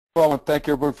Well, I want to thank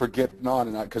everyone for getting on,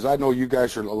 and because I know you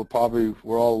guys are probably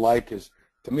we're all alike. Is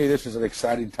to me, this is an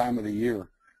exciting time of the year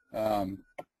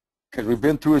because we've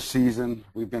been through a season,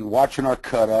 we've been watching our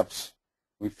cut-ups,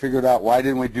 we figured out why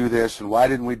didn't we do this and why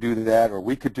didn't we do that, or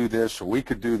we could do this or we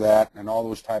could do that, and all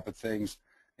those type of things.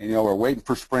 And we're waiting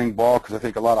for spring ball because I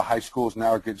think a lot of high schools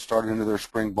now are getting started into their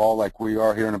spring ball, like we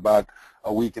are here in about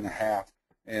a week and a half.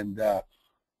 And I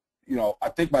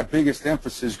think my biggest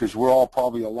emphasis, because we're all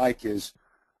probably alike, is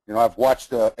I've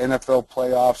watched the NFL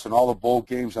playoffs and all the bowl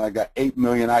games, and I got 8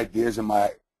 million ideas in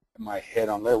my head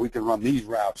on there. We can run these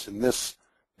routes and this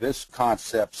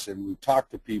concepts, and we talk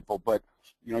to people. But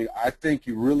I think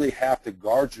you really have to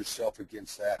guard yourself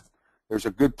against that. There's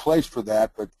a good place for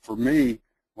that, but for me,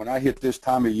 when I hit this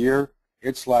time of year,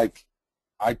 it's like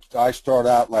I start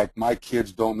out like my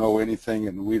kids don't know anything,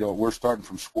 and we're starting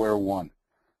from square one.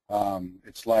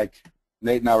 It's like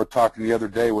Nate and I were talking the other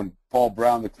day when Paul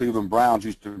Brown, the Cleveland Browns,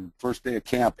 used to first day of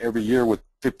camp every year with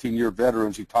 15-year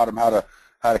veterans. He taught them how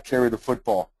to carry the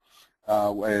football.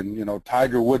 And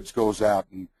Tiger Woods goes out,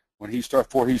 and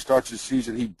before he starts his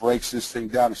season, he breaks this thing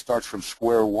down and starts from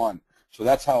square one. So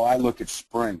that's how I look at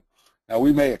spring. Now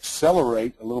we may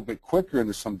accelerate a little bit quicker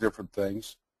into some different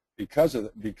things because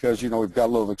we've got a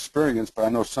little experience. But I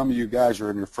know some of you guys are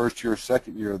in your first year,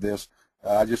 second year of this.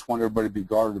 I just want everybody to be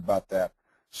guarded about that.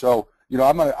 So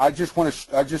I'm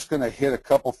just gonna hit a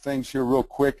couple things here real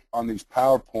quick on these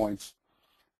PowerPoints,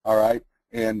 all right,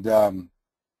 and then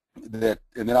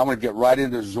I'm gonna get right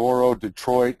into Zorro,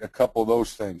 Detroit, a couple of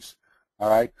those things, all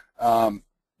right.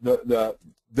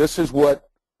 This is what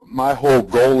my whole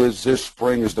goal is this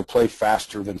spring, is to play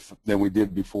faster than we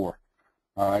did before,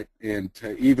 all right, and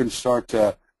to even start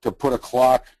to put a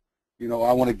clock. I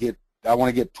want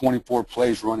to get 24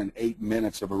 plays running 8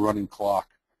 minutes of a running clock.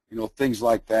 Things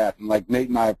like that. And like Nate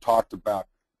and I have talked about,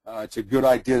 it's a good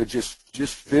idea to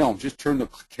just film. Just turn the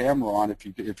camera on if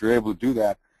you're able to do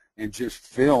that, and just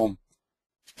film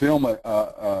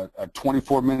a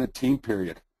 24-minute team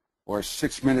period, or a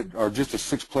 6-minute, or just a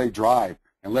 6-play drive,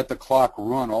 and let the clock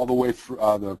run all the way through,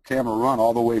 the camera run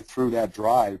all the way through that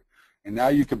drive. And now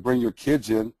you can bring your kids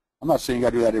in. I'm not saying you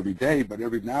got to do that every day, but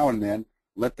every now and then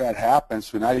let that happen.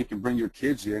 So now you can bring your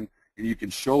kids in and you can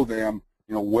show them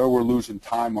where we're losing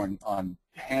time on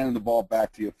handing the ball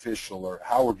back to the official, or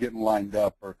how we're getting lined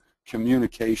up, or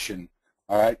communication,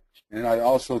 all right? And I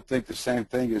also think the same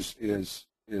thing is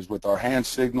with our hand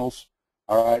signals,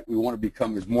 all right? We want to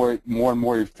become more and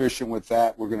more efficient with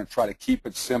that. We're going to try to keep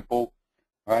it simple,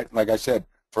 all right? Like I said,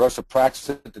 for us to practice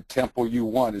at the tempo you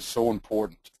want is so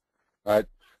important, all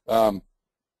right?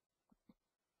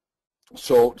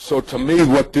 So to me,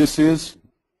 what this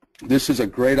is a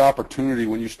great opportunity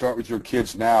when you start with your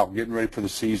kids now, getting ready for the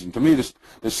season. To me,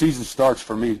 the season starts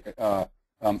for me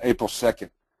April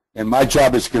 2nd. And my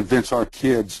job is to convince our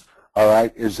kids, all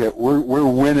right, is that we're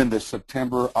winning the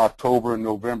September, October, and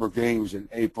November games in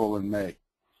April and May.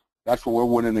 That's where we're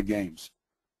winning the games.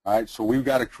 All right, so we've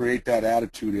got to create that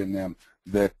attitude in them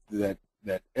that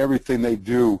everything they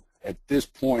do at this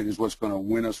point is what's going to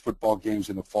win us football games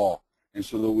in the fall. And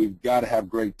so that we've got to have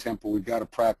great tempo. We've got to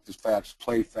practice fast,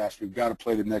 play fast. We've got to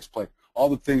play the next play. All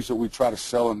the things that we try to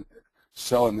sell in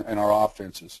our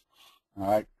offenses. All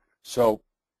right. So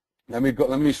let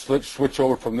me switch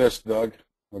over from this, Doug.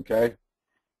 Okay.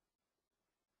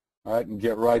 All right, and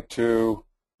get right to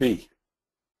B.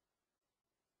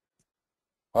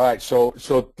 All right. So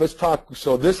let's talk.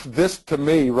 So this to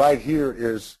me right here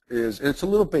is it's a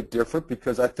little bit different,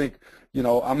 because I think I'm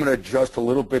going to adjust a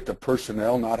little bit to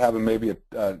personnel, not having maybe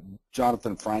a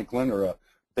Jonathan Franklin or a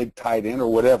big tight end or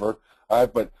whatever. All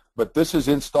right, but this is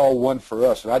install one for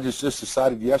us, and I just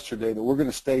decided yesterday that we're going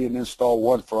to stay in install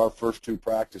one for our first 2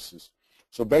 practices.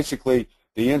 So basically,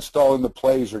 the install and the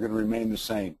plays are going to remain the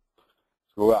same.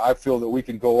 So I feel that we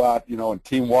can go out, and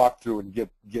team walkthrough and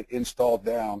get installed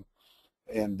down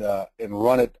and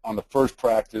run it on the first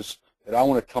practice. And I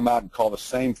want to come out and call the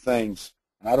same things.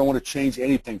 And I don't want to change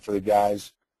anything for the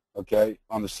guys, okay,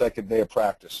 on the second day of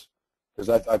practice, because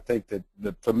I think that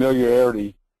the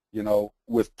familiarity,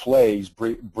 with plays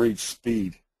breeds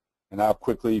speed and how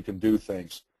quickly you can do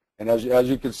things. And as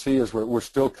you can see, as we're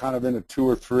still kind of in a 2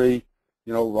 or 3,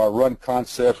 our run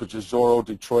concepts, which is Zorro,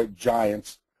 Detroit,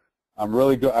 Giants. I've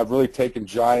really taken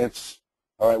Giants,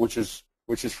 all right, which is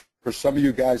for some of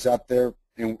you guys out there,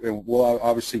 and we'll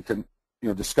obviously can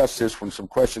discuss this when some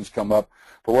questions come up.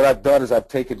 But what I've done is I've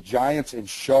taken Giants and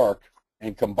Shark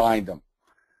and combined them.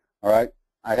 All right,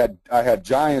 I had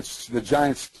Giants. The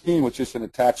Giants scheme was just an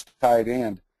attached tight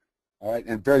end. All right,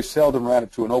 and very seldom ran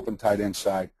it to an open tight end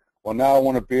side. Well, now I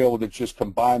want to be able to just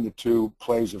combine the 2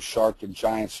 plays of Shark and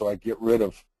Giants, so I get rid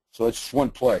of So it's just one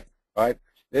play, right?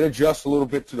 It adjusts a little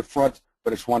bit to the front,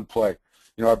 but it's one play.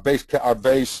 You know, our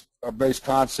base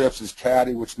concepts is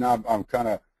caddy, which now I'm kind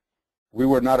of, we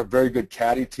were not a very good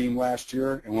caddy team last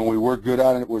year, and when we were good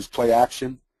at it, it was play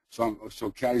action. So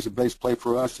caddy's a base play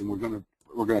for us, and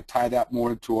we're gonna tie that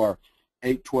more into our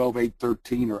 8-12,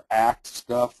 8-13 or act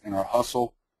stuff and our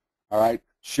hustle. All right,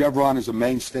 chevron is a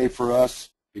mainstay for us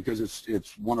because it's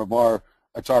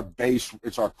our base,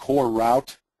 it's our core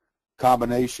route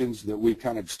combinations that we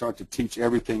kind of start to teach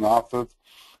everything off of.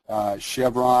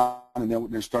 Chevron, and then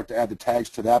we start to add the tags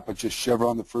to that, but just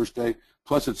chevron the first day.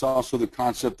 Plus, it's also the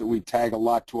concept that we tag a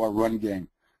lot to our run game.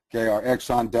 Okay, our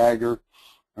Exxon dagger.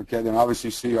 Okay, then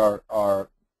obviously see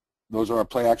those are our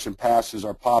play action passes,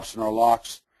 our pops and our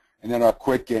locks, and then our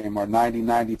quick game, our 90,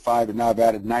 95, and now I've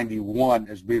added 91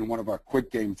 as being one of our quick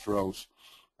game throws.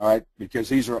 All right, because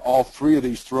these are all three of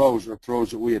these throws are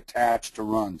throws that we attach to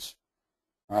runs.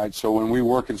 All right, so when we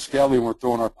work in Skelly and we're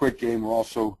throwing our quick game, we're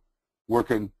also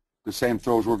working the same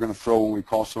throws we're going to throw when we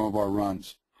call some of our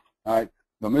runs. All right,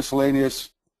 the miscellaneous,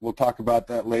 we'll talk about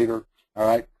that later. All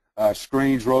right,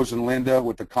 screens, Rose and Linda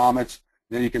with the Comets.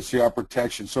 Then you can see our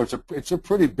protection. So it's a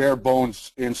pretty bare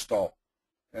bones install,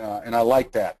 and I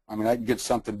like that. I mean, I can get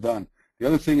something done. The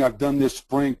other thing I've done this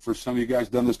spring, for some of you guys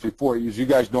done this before, is you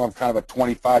guys know I'm kind of a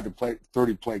 25 to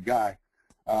 30 play guy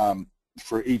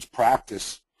for each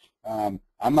practice. I'm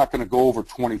not going to go over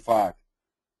 25.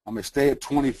 I'm going to stay at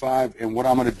 25, and what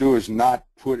I'm going to do is not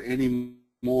put any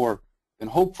more than,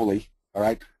 hopefully, all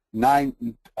right,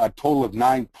 a total of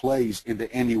 9 plays into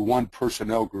any one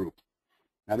personnel group.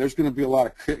 Now, there's going to be a lot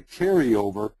of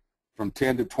carryover from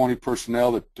 10 to 20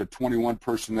 personnel to 21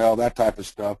 personnel, that type of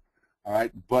stuff, all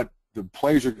right, but the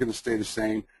plays are going to stay the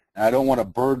same, and I don't want to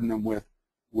burden them with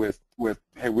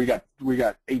hey, we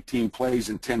got 18 plays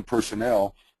and 10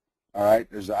 personnel. All right,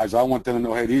 as I want them to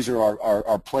know, hey, these are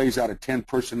our plays out of 10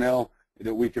 personnel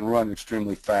that we can run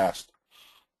extremely fast.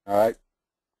 All right,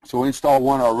 so install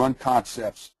one, our run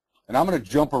concepts, and I'm going to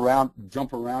jump around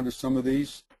to some of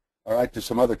these. All right, to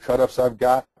some other cut-ups I've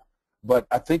got, but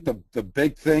I think the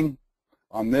big thing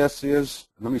on this is,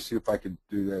 let me see if I can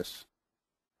do this.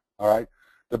 All right,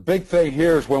 the big thing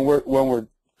here is when we're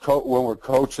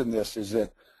coaching this is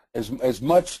that as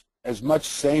much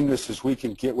sameness as we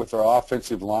can get with our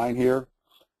offensive line here,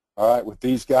 all right, with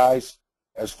these guys,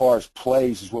 as far as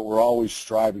plays is what we're always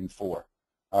striving for,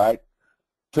 all right.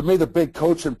 To me, the big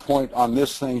coaching point on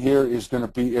this thing here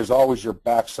is always your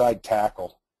backside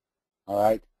tackle, all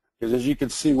right, because as you can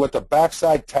see, with the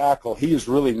backside tackle, he is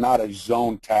really not a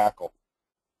zone tackle,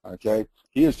 okay.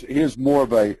 He is more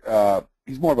of a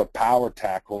he's more of a power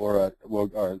tackle or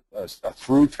a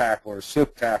through tackle or a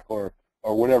sift tackle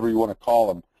or whatever you want to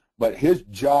call him. But his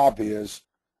job is,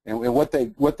 and what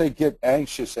they get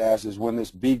anxious as is when this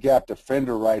B gap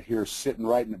defender right here is sitting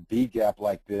right in the B gap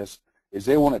like this, is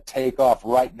they want to take off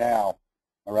right now,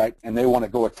 all right, and they want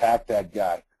to go attack that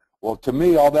guy. Well, to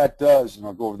me, all that does, and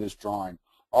I'll go over this drawing,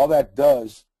 all that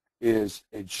does is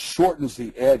it shortens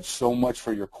the edge so much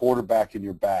for your quarterback and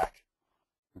your back,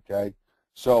 okay?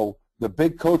 So the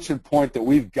big coaching point that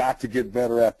we've got to get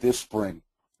better at this spring,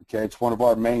 okay, it's one of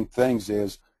our main things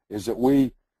is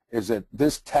that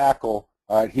this tackle,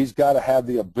 all right, he's got to have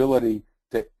the ability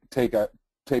to take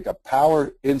a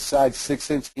power inside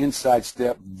 6-inch inside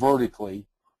step vertically,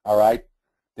 all right,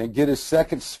 then get his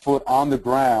second foot on the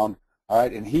ground, all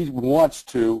right, and he wants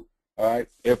to, all right,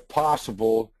 if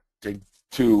possible,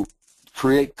 to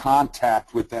create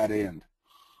contact with that end,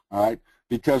 all right,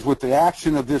 because with the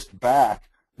action of this back,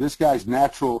 this guy's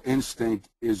natural instinct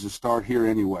is to start here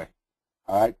anyway,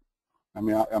 all right. I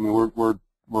mean,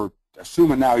 we're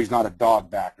assuming now he's not a dog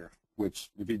backer, which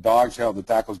if he dogs, hell, the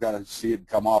tackle's got to see it and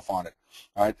come off on it,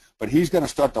 all right. But he's going to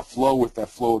start to flow with that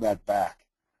flow of that back,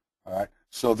 all right.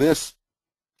 So this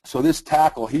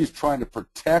tackle, he's trying to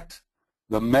protect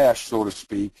the mesh, so to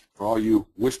speak, for all you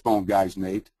wishbone guys,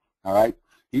 Nate, all right.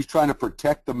 He's trying to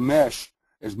protect the mesh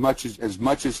as much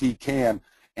as he can,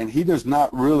 and he does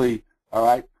not really, all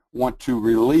right, want to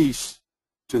release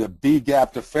to the B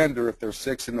gap defender if there's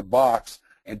 6 in the box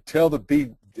until the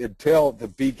B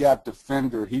gap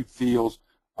defender, he feels,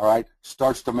 all right,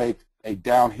 starts to make a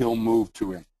downhill move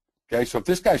to him. Okay, so if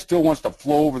this guy still wants to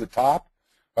flow over the top,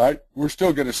 all right, we're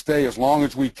still going to stay as long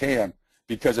as we can,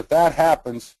 because if that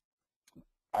happens,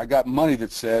 I got money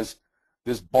that says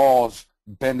this ball's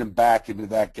bending back into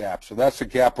that gap. So that's the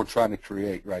gap we're trying to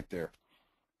create right there.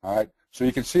 All right, so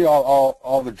you can see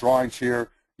all the drawings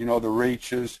here, you know, the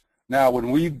reaches. Now,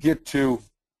 when we get to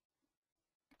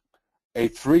a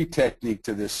 3 technique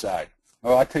to this side,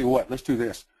 oh, I tell you what, let's do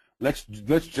this. Let's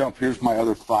jump. Here's my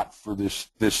other thought for this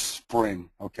spring,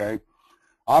 okay?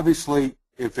 obviously,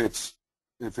 if it's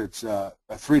a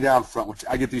 3-down front, which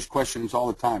I get these questions all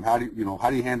the time, how do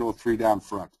you handle a 3-down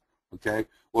front? Okay,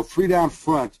 well, 3-down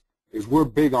front is we're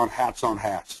big on hats on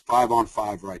hats,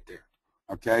 5-on-5 right there.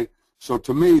 Okay, so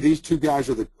to me, these two guys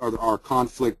are our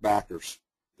conflict backers,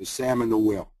 the Sam and the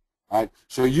Will. All right,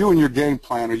 so you and your game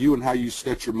plan, or you and how you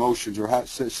set your motions, or how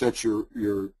set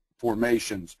your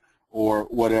formations, or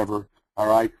whatever. All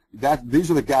right, these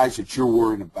are the guys that you're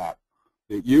worrying about,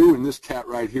 that you and this cat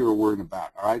right here are worrying about.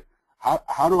 All right,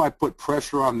 how do I put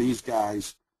pressure on these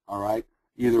guys? All right,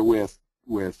 either with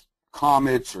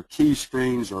comets or key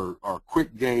screens or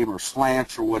quick game or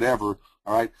slants or whatever.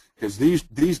 All right, because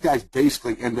these guys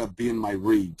basically end up being my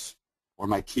reads or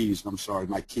my keys. I'm sorry,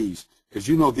 my keys, because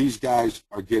these guys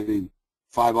are getting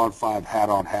 5-on-5 hat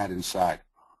on hat inside.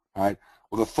 All right.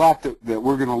 Well, the thought that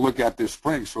we're going to look at this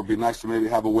spring, so it'd be nice to maybe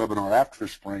have a webinar after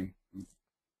spring,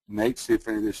 Nate, see if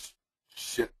any of this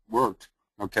shit worked.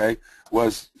 Okay,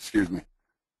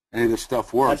 any of this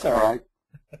stuff worked. All right.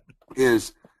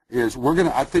 Is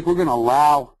I think we're gonna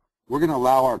allow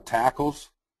our tackles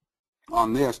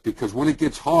on this, because when it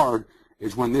gets hard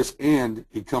is when this end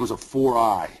becomes a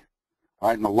 4-eye. All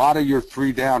right, and a lot of your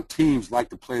 3-down teams like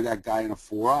to play that guy in a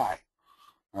 4-eye.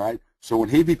 All right, so when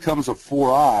he becomes a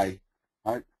 4-eye,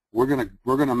 all right, we're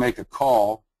gonna make a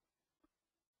call.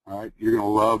 All right, you're gonna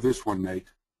love this one, Nate.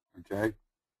 Okay,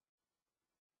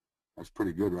 that's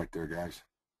pretty good right there, guys.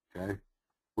 Okay,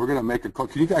 we're gonna make a call.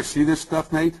 Can you guys see this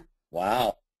stuff, Nate?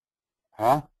 Wow.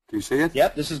 Huh? Can you see it?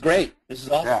 Yep, this is great. This is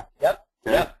awesome. Yeah. Yep.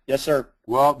 Okay. Yep. Yes, sir.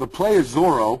 Well, the play is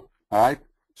Zorro, all right?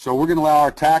 So we're going to allow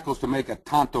our tackles to make a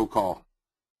Tonto call.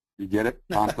 You get it?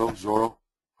 Tonto, Zorro?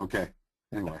 Okay.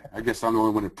 Anyway, I guess I'm the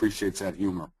only one that appreciates that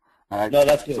humor. All right? No,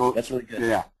 that's good. So, that's really good.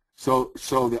 Yeah. So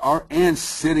our end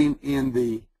sitting in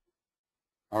the,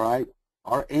 all right,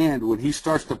 our end, when he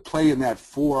starts to play in that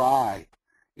 4-eye,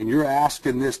 and you're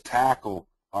asking this tackle,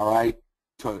 all right,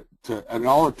 and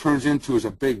all it turns into is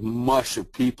a big mush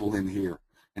of people in here.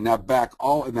 And that back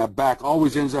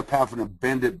always ends up having to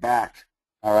bend it back,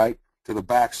 all right, to the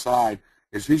back side.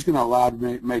 Is he's going to allow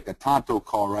me to make a Tonto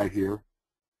call right here,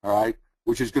 all right,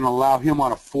 which is going to allow him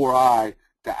on a 4-eye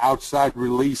to outside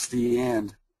release the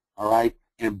end, all right,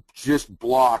 and just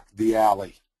block the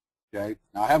alley. Okay.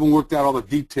 Now I haven't worked out all the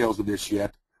details of this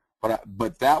yet,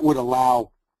 but that would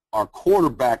allow our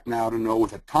quarterback now to know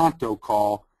with a Tonto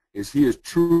call is he is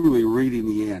truly reading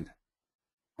the end.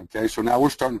 Okay, so now we're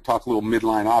starting to talk a little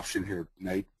midline option here,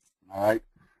 Nate. All right.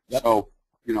 Yep. So,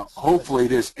 hopefully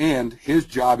this end, his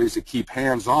job is to keep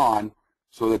hands on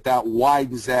so that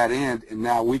widens that end, and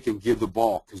now we can give the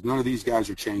ball, because none of these guys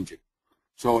are changing.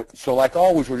 So like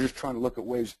always, we're just trying to look at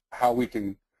ways how we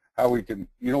can.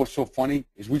 What's so funny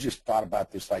is we just thought about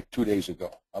this like 2 days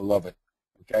ago. I love it.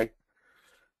 Okay.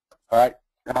 All right.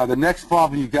 The next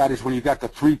problem you got is when you got the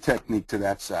 3 technique to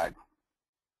that side.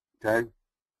 Okay.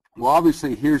 Well,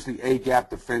 obviously, here's the A-gap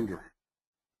defender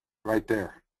right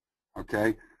there.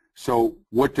 Okay. So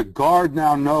what the guard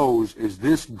now knows is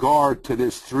this guard to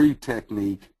this 3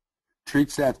 technique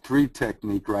treats that 3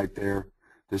 technique right there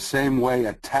the same way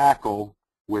a tackle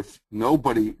with no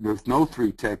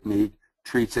 3 technique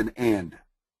treats an end.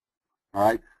 All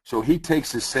right. So he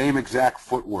takes the same exact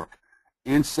footwork,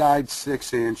 inside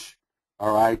 6-inch.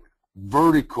 All right,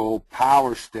 vertical,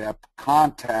 power step,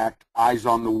 contact, eyes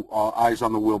on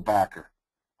the wheel backer.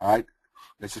 All right,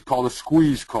 this is called a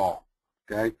squeeze call.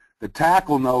 Okay, the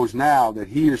tackle knows now that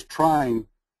he is trying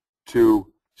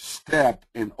to step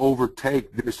and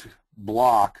overtake this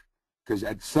block, because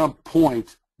at some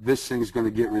point this thing's going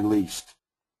to get released.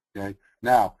 Okay,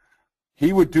 now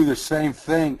he would do the same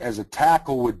thing as a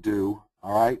tackle would do.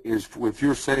 All right, is if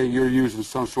you're saying you're using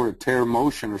some sort of tear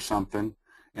motion or something,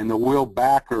 and the wheel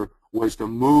backer was to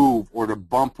move or to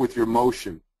bump with your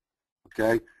motion,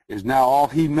 okay, is now all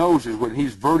he knows is when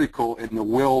he's vertical and the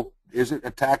wheel isn't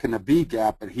attacking the B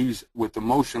gap, but he's with the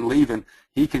motion leaving,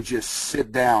 he can just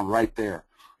sit down right there.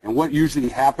 And what usually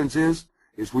happens is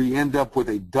we end up with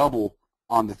a double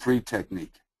on the 3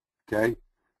 technique, okay?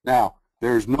 Now,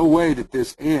 there's no way that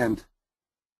this end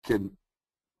can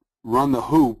run the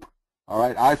hoop, all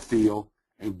right, I feel,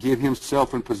 and get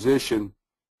himself in position,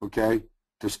 okay,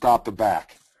 to stop the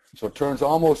back. So it turns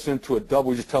almost into a double.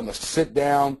 You just tell him to sit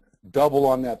down, double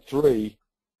on that 3,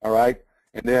 all right?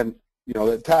 And then,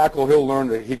 the tackle, he'll learn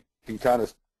that he can kind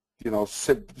of,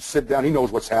 sit down. He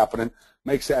knows what's happening,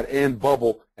 makes that end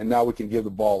bubble, and now we can give the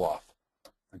ball off,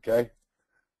 okay?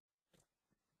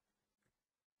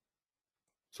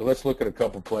 So let's look at a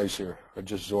couple plays here, or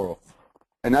just Zorro.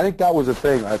 And I think that was the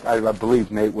thing, I believe,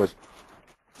 Nate, was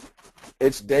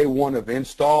it's day 1 of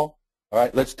install. All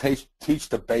right, let's teach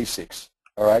the basics.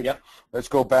 All right. Yep. Let's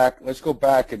go back. Let's go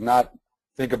back and not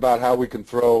think about how we can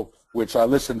throw. Which I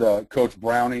listened to Coach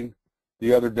Browning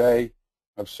the other day.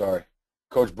 I'm sorry,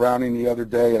 Coach Browning the other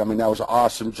day, and I mean that was an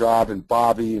awesome job. And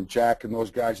Bobby and Jack and those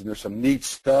guys. And there's some neat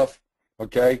stuff,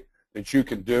 okay, that you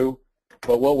can do.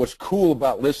 But what was cool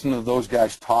about listening to those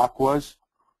guys talk was,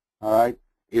 all right,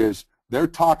 is they're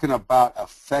talking about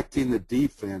affecting the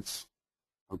defense,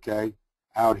 okay,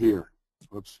 out here.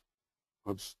 Whoops,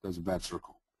 there's a bad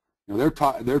circle. You know,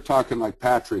 they're talking like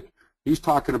Patrick. He's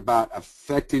talking about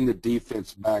affecting the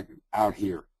defense back out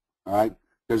here, all right?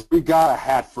 Because we got a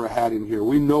hat for a hat in here.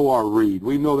 We know our read.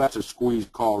 We know that's a squeeze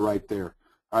call right there,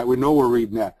 all right? We know we're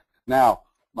reading that. Now,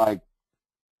 like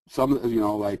some, you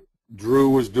know, like Drew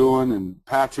was doing and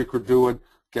Patrick were doing,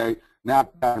 okay? Now,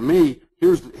 to me,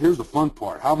 here's the fun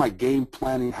part. How am I game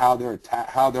planning? How they're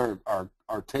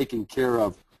are taking care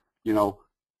of, you know,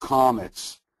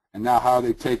 Comets, and now how are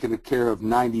they taking care of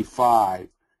 95,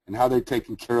 and how they're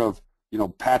taking care of, you know,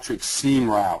 Patrick's seam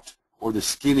route or the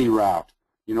skinny route.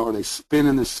 You know, are they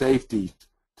spinning the safety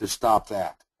to stop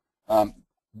that?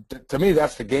 To me,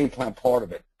 that's the game plan part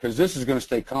of it, because this is going to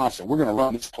stay constant. We're going to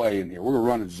run this play in here. We're going to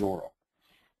run it Zorro.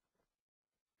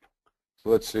 So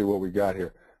let's see what we got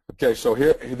here. Okay, so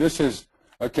here, this is,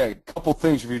 okay, a couple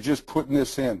things if you're just putting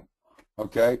this in,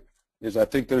 okay, is I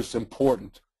think that's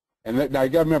important. And now you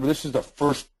got to remember, this is the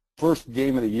first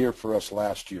game of the year for us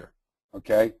last year,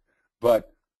 okay?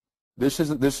 But this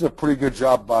is a pretty good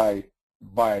job by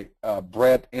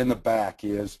Brett in the back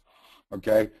is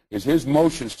his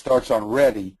motion starts on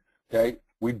ready, okay?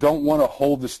 We don't want to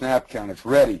hold the snap count. It's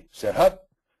ready, set, hut,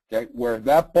 okay? Where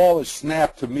that ball is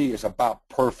snapped to me is about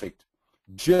perfect.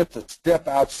 Just a step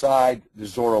outside the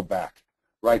Zorro back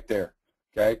right there,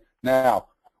 okay? Now,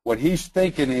 what he's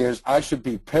thinking is I should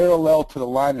be parallel to the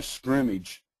line of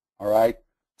scrimmage, all right,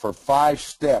 for 5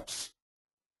 steps,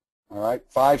 all right,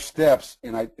 5 steps.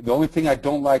 And the only thing I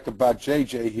don't like about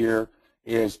JJ here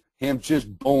is him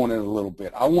just bowing it a little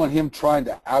bit. I want him trying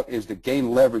to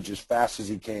gain leverage as fast as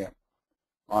he can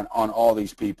on all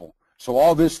these people. So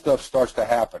all this stuff starts to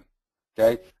happen,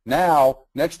 okay? Now,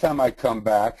 next time I come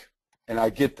back, and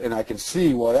I can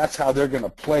see, well, that's how they're going to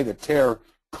play the tear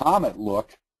Comet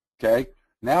look, okay?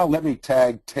 Now let me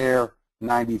tag tear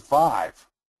 95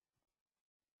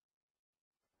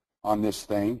 on this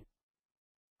thing,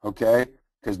 okay?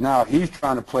 Because now he's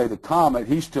trying to play the Comet.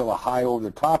 He's still a high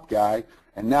over-the-top guy,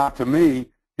 and now to me,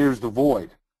 here's the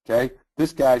void, okay?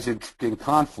 This guy's in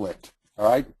conflict, all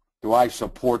right? Do I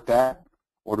support that,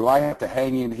 or do I have to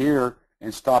hang in here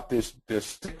and stop this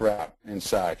stick route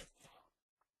inside?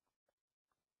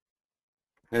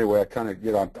 Anyway, I kind of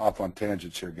get off on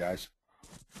tangents here, guys.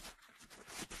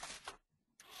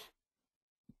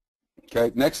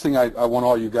 Okay, next thing I want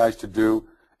all you guys to do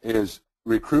is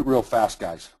recruit real fast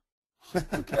guys.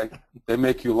 Okay, they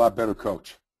make you a lot better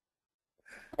coach.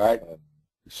 All right,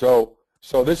 so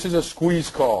this is a squeeze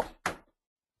call.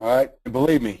 All right, and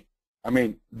believe me, I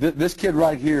mean this kid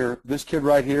right here,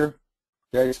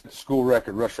 okay, school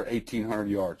record, rushed for 1,800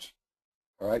 yards.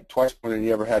 All right, twice more than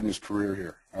he ever had in his career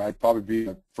here. All right, probably be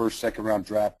a first, second-round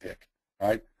draft pick. All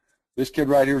right, this kid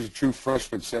right here is a true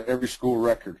freshman, set every school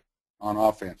record on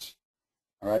offense.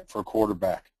 All right, for a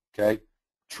quarterback. Okay,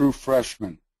 true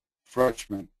freshman,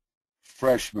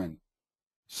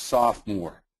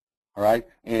 sophomore. All right,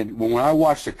 and when I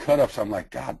watch the cut-ups, I'm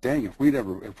like, God dang, if we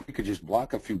could just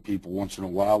block a few people once in a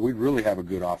while, we'd really have a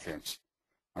good offense.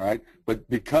 All right, but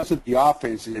because of the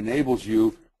offense, it enables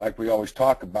you, like we always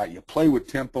talk about, you play with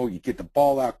tempo, you get the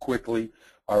ball out quickly,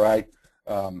 all right?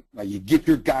 You get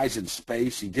your guys in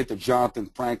space, you get the Jonathan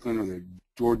Franklin or the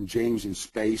Jordan James in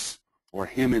space or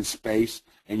him in space,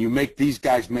 and you make these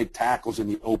guys make tackles in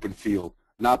the open field,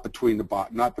 not between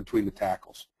the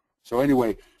tackles. So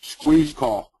anyway, squeeze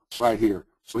call right here.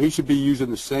 So he should be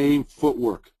using the same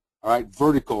footwork, all right?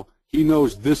 Vertical, he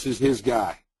knows this is his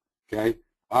guy, okay?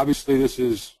 Obviously this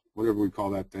is whatever we call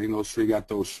that thing. Those three got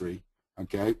those three.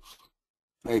 Okay,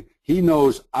 hey, he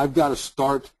knows I've got to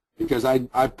start because I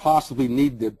possibly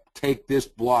need to take this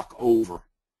block over.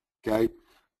 Okay,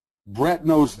 Brett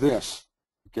knows this.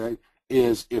 Okay,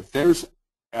 is if there's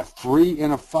a 3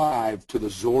 and a 5 to the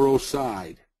Zorro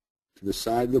side, to the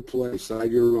side of the play,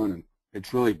 side you're running,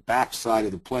 it's really back side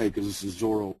of the play because this is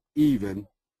Zorro even.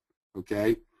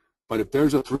 Okay, but if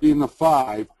there's a 3 and a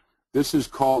 5, this is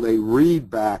called a read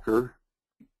backer.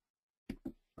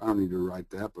 I don't need to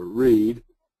write that, but read,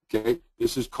 okay?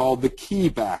 This is called the key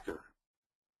backer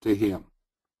to him,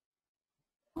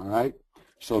 all right?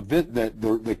 So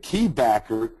the key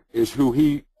backer is who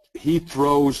he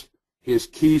throws his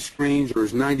key screens or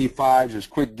his 95s, his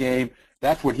quick game.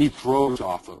 That's what he throws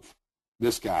off of,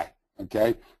 this guy,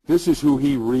 okay? This is who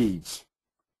he reads,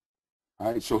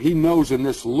 all right? So he knows in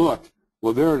this look,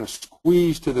 well, they're in a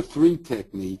squeeze to the 3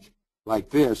 technique like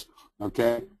this,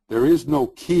 okay? There is no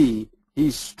key.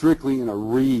 He's strictly in a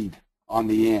read on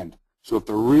the end. So if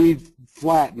the read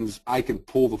flattens, I can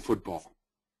pull the football.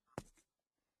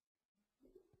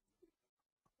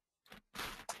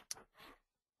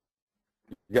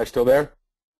 You guys still there?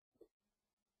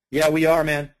 Yeah, we are,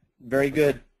 man. Very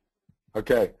good.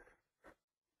 Okay.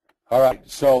 All right.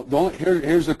 So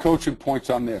here's the coaching points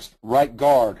on this. Right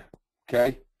guard,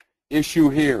 okay? Issue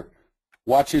here.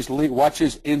 Watch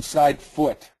his inside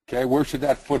foot, okay? Where should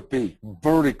that foot be?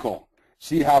 Vertical.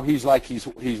 See how he's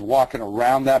walking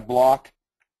around that block?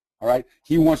 All right?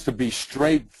 He wants to be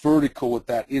straight vertical with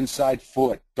that inside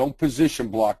foot. Don't position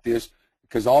block this,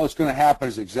 because all that's going to happen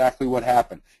is exactly what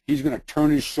happened. He's going to turn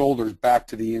his shoulders back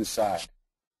to the inside,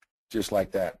 just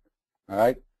like that. All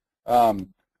right?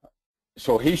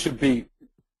 So he should be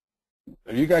 –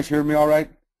 are you guys hearing me all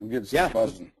right? I'm getting some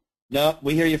buzzing. No,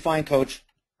 we hear you fine, Coach.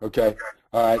 Okay.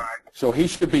 All right. So he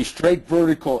should be straight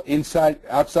vertical,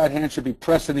 outside hand should be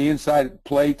pressing the inside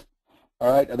plate,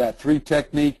 all right, of that 3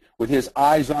 technique with his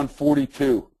eyes on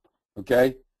 42,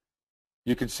 okay?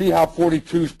 You can see how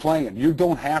 42's playing. You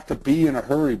don't have to be in a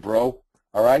hurry, bro,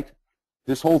 all right?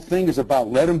 This whole thing is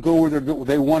about let them go where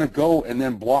they want to go and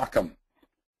then block them,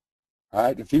 all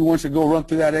right? If he wants to go run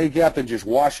through that A-gap, then just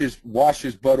wash his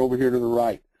butt over here to the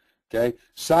right, okay?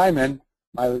 Simon,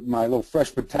 my little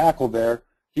freshman tackle there,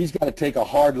 he's got to take a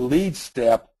hard lead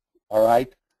step, all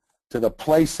right, to the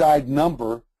play side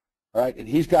number, all right, and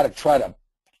he's got to try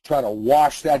to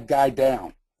wash that guy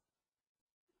down.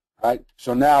 All right,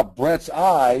 so now Brett's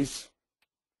eyes,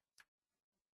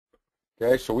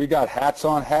 okay, so we got hats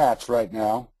on hats right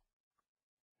now,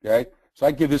 okay, so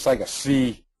I give this like a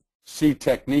C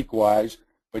technique-wise,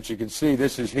 but you can see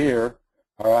this is here,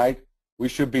 all right, we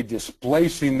should be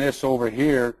displacing this over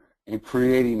here and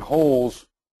creating holes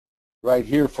right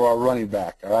here for our running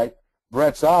back, all right?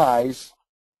 Brett's eyes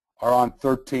are on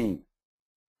 13,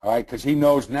 all right, because he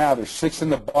knows now there's 6 in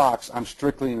the box. I'm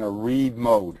strictly in a read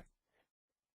mode.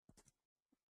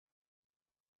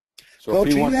 So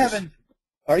Coach,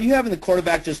 are you having the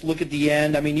quarterback just look at the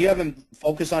end? I mean, you haven't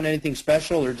focused on anything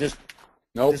special or just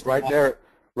 – Nope,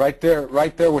 right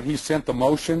there when he sent the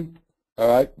motion, all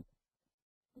right?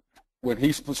 When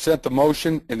he sent the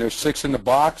motion and there's 6 in the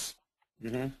box,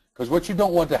 because what you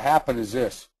don't want to happen is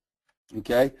this,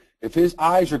 okay? If his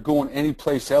eyes are going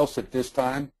anyplace else at this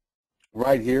time,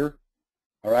 right here,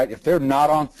 all right, if they're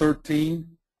not on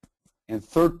 13 and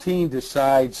 13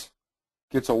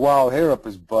 gets a wild hair up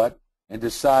his butt and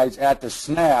decides at the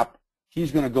snap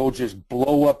he's going to go just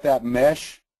blow up that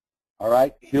mesh, all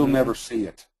right, he'll never see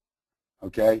it,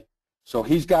 okay? So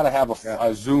he's got to have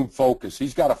a zoom focus.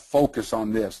 He's got to focus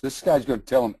on this. This guy's going to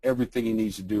tell him everything he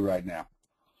needs to do right now.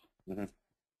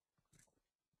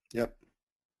 Yep.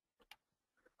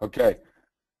 Okay.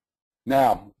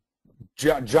 Now,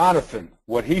 Jonathan,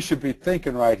 what he should be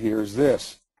thinking right here is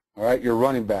this. All right, your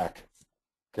running back.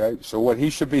 Okay, so what he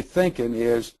should be thinking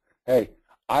is, hey,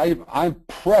 I'm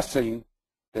pressing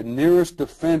the nearest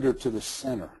defender to the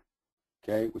center,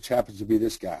 okay, which happens to be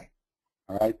this guy.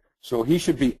 All right, so he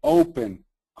should be open,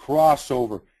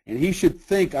 crossover, and he should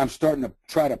think I'm starting to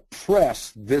try to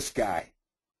press this guy.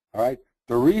 All right.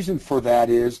 The reason for that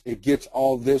is it gets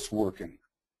all this working,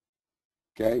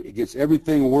 okay? It gets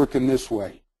everything working this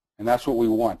way, and that's what we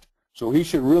want. So he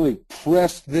should really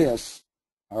press this,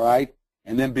 all right,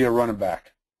 and then be a running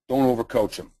back. Don't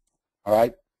overcoach him, all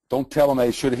right? Don't tell him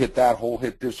they should have hit that hole,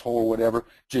 hit this hole, or whatever.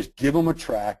 Just give him a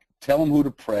track, tell him who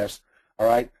to press, all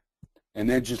right, and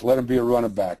then just let him be a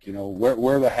running back. You know,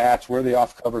 where are the hats, where are the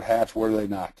off-covered hats, where are they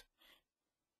not?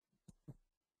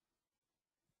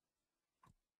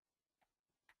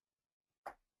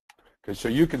 Okay, so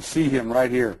you can see him right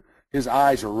here. His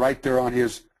eyes are right there on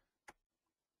his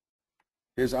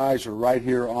eyes are right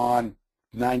here on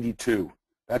 92.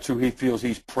 That's who he feels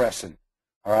he's pressing,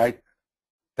 all right?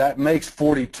 That makes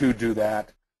 42 do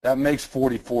that. That makes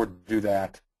 44 do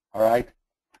that, all right?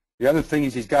 The other thing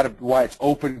is why it's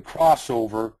open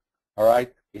crossover, all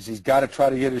right, is he's got to try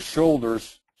to get his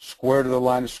shoulders square to the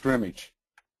line of scrimmage,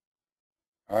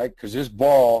 all right, because this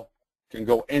ball can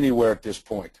go anywhere at this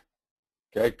point.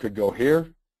 Okay, could go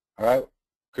here, all right,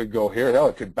 could go here. Hell,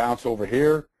 it could bounce over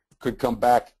here, could come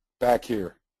back here.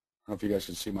 I don't know if you guys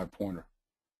can see my pointer.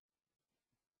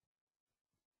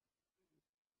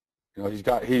 You know,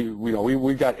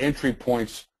 we got entry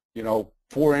points, you know,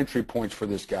 4 entry points for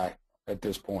this guy at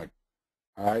this point,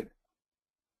 all right?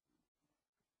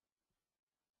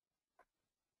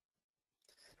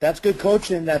 That's good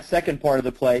coaching in that second part of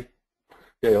the play.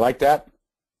 Yeah, you like that?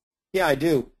 Yeah, I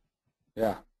do.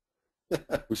 Yeah.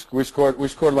 We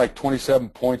scored like 27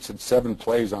 points in 7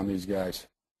 plays on these guys.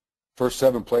 First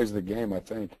 7 plays of the game, I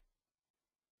think.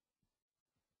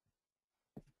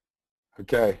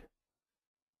 Okay.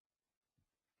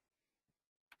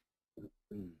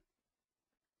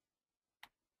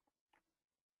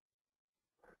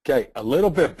 Okay, a little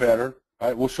bit better. All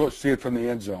right, we'll see it from the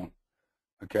end zone.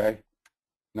 Okay.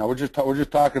 Now we're just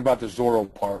talking about the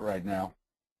Zorro part right now.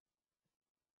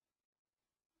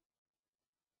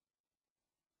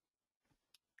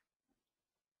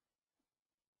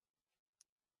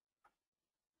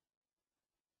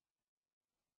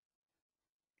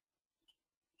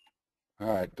 All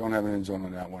right, don't have an end zone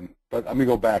on that one, but let me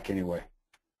go back anyway.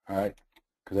 All right,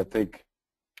 because I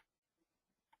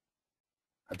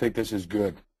think this is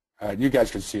good. All right, you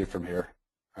guys can see it from here.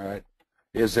 All right,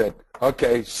 is it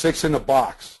okay? 6 in the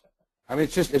box. I mean,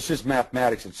 it's just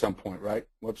mathematics at some point, right?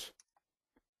 Whoops.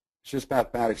 It's just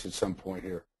mathematics at some point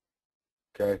here.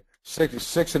 Okay,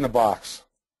 six in the box.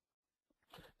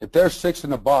 If there's 6 in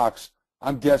the box,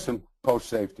 I'm guessing post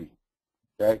safety.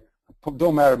 Okay,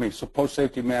 don't matter to me. So post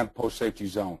safety man, post safety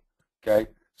zone. Okay,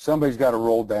 somebody's got to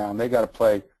roll down. They got to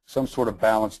play some sort of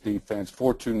balanced defense,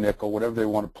 4-2 nickel, whatever they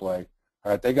want to play.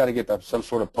 All right, they got to get some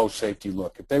sort of post safety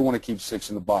look if they want to keep 6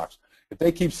 in the box. If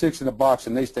they keep 6 in the box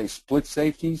and they stay split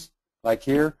safeties like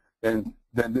here, then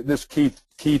this key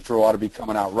throw ought to be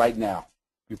coming out right now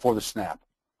before the snap.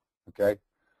 Okay,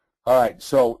 all right.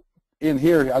 So in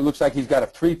here, it looks like he's got a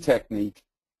 3 technique.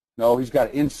 No, he's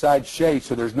got inside shade,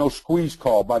 so there's no squeeze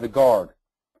call by the guard.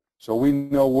 So we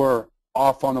know we're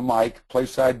off on the mic, play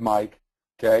side mic,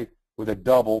 okay, with a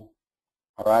double,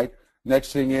 all right?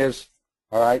 Next thing is,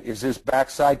 all right, is this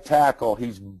backside tackle.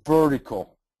 He's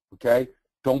vertical, okay?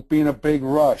 Don't be in a big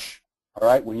rush, all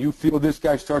right? When you feel this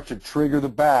guy starts to trigger the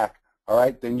back, all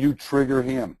right, then you trigger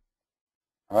him,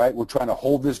 all right? We're trying to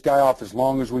hold this guy off as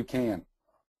long as we can.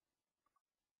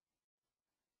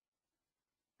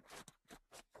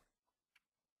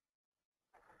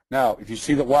 Now, if you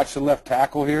see that, watch the left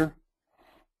tackle here.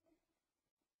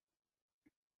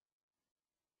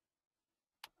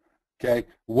 Okay,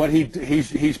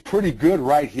 he's pretty good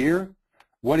right here.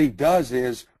 What he does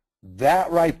is that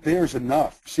right there is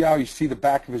enough. See how you see the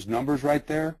back of his numbers right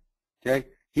there? Okay,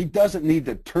 he doesn't need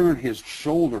to turn his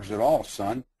shoulders at all,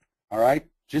 son. All right,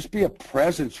 just be a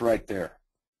presence right there.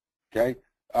 Okay,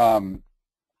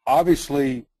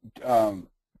 obviously.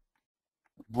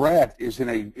 Brett he's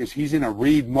in a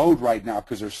read mode right now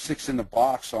because there's 6 in the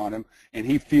box on him, and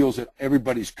he feels that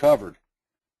everybody's covered.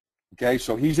 Okay,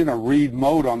 so he's in a read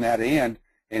mode on that end,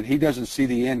 and he doesn't see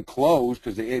the end closed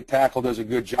because the tackle does a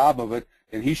good job of it,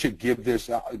 and he should hand this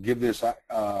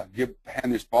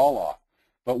ball off.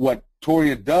 But what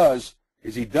Torian does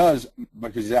is because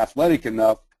he's athletic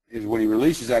enough, is when he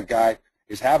releases that guy,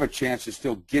 is have a chance to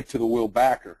still get to the will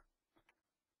backer.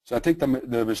 So I think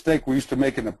the mistake we used to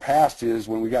make in the past is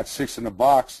when we got 6 in the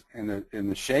box and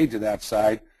the shade to that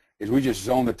side is we just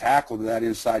zone the tackle to that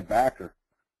inside backer.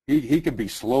 He can be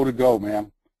slow to go,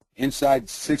 man. Inside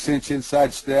 6-inch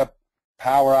inside step,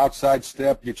 power outside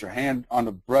step. Get your hand on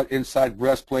the inside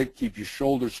breastplate. Keep your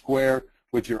shoulders square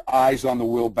with your eyes on the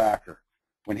will backer.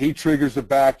 When he triggers the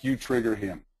back, you trigger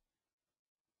him.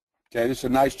 Okay, this is a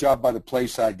nice job by the play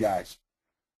side guys.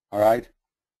 All right.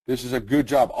 This is a good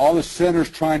job. All the center's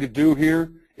trying to do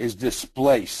here is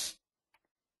displace.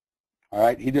 All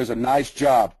right, he does a nice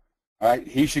job. All right,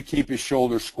 he should keep his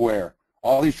shoulders square.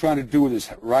 All he's trying to do with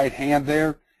his right hand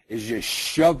there is just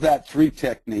shove that 3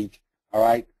 technique, all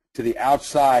right, to the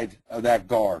outside of that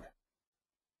guard.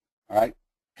 All right,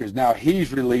 because now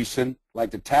he's releasing,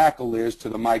 like the tackle is, to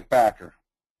the Mike backer.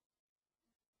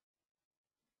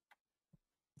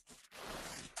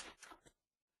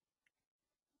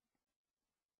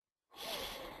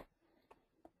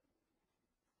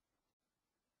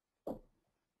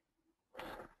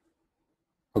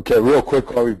 Okay, real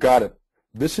quick while we've got it.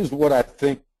 This is what I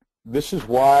think, this is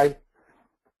what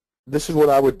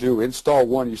I would do. Install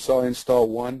 1, you saw install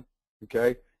 1,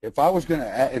 okay? If I was going to,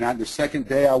 and on the second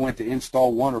day I went to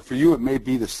install 1, or for you it may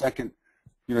be the second,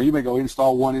 you may go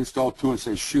install 1, install 2, and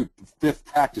say, shoot, the 5th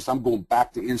practice, I'm going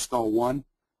back to install 1,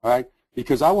 all right?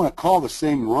 Because I want to call the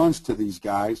same runs to these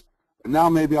guys, and now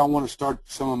maybe I want to start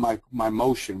some of my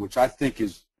motion, which I think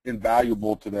is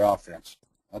invaluable to their offense.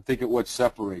 I think it's what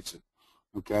separates it.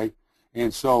 Okay,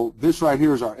 and so this right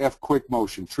here is our F quick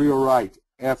motion, trio right,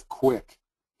 F quick.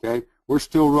 Okay, we're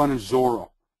still running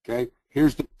Zorro. Okay,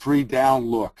 here's the 3 down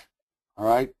look. All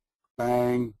right,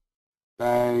 bang,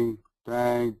 bang,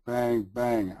 bang, bang,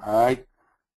 bang. All right,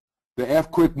 the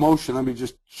F quick motion. Let me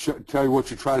just tell you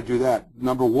what you try to do. That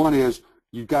number 1 is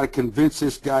You've got to convince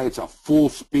this guy it's a full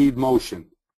speed motion.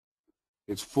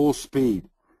 It's full speed.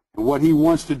 And what he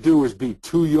wants to do is be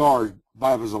 2 yards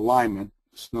by his alignment.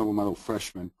 Snuggle, my little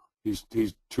freshman, he's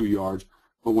 2 yards.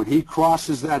 But when he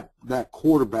crosses that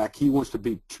quarterback, he wants to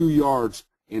be 2 yards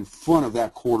in front of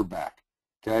that quarterback,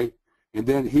 okay? And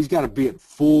then he's got to be at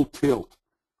full tilt,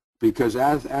 because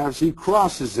as he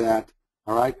crosses that,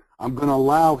 all right, I'm going to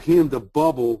allow him to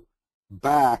bubble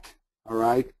back, all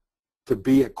right, to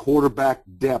be at quarterback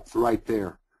depth right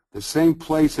there. The same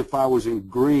place if I was in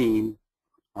green,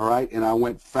 all right, and I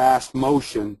went fast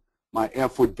motion, my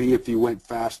F would be if he went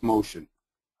fast motion,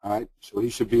 all right? So he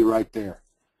should be right there,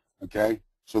 okay?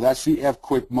 So that's the F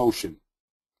quick motion.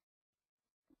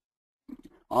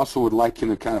 Also would like him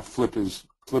to kind of flip his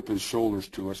shoulders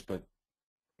to us, but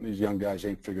these young guys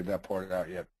ain't figured that part out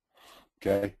yet,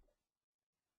 okay?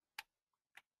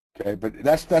 Okay, but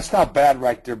that's not bad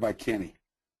right there by Kenny,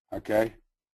 okay?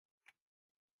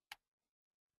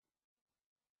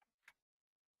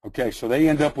 Okay, so they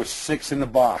end up with 6 in the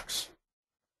box.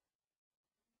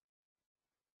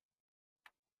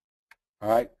 All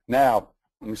right, now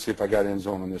let me see if I got end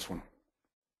zone on this one.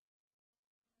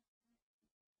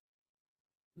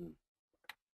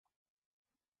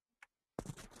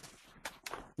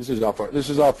 This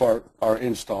is off our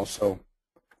install, so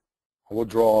we'll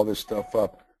draw all this stuff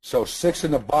up. So 6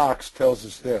 in the box tells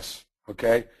us this,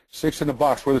 okay? 6 in the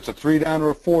box, whether it's a 3 down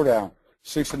or a 4 down,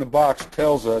 6 in the box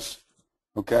tells us,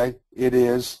 okay,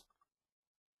 he's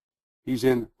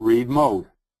in read mode,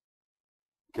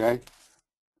 okay?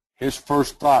 His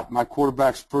first thought, my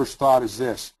quarterback's first thought is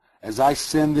this: as I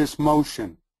send this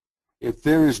motion, if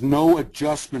there is no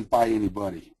adjustment by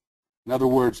anybody, in other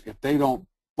words, if they don't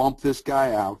bump this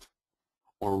guy out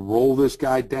or roll this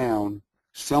guy down,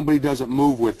 somebody doesn't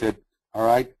move with it, all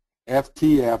right,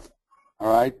 FTF,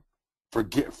 all right,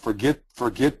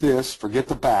 forget this, forget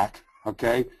the back,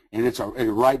 okay,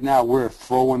 and right now we're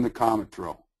throwing the comet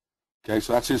throw, okay,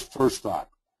 so that's his first thought.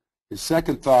 His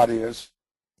second thought is,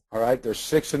 all right, there's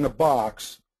 6 in the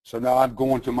box, so now I'm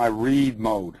going to my read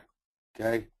mode,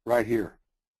 okay, right here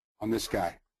on this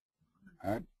guy,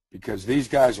 all right, because these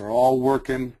guys are all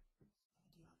working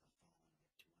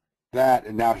that,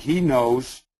 and now he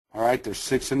knows, all right, there's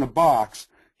 6 in the box.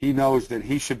 He knows that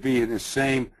he should be in the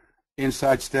same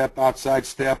inside step, outside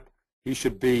step. He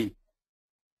should be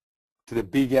to the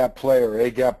B gap player, A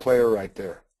gap player right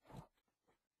there.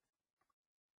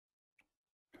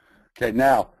 Okay,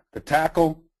 now the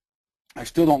tackle, I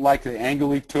still don't like the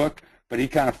angle he took, but he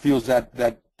kind of feels that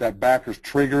backer's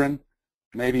triggering.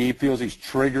 Maybe he feels he's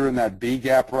triggering that B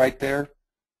gap right there.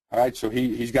 All right, so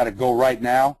he's got to go right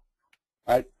now.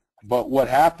 All right, but what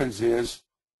happens is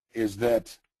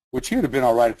that, which he would have been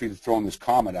all right if he'd have thrown this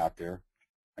comet out there.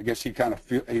 I guess he kind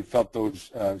of he felt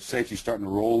those safeties starting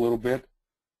to roll a little bit.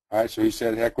 All right, so he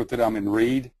said, heck with it, I'm in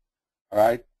read. All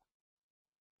right,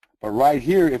 but right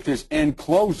here, if this end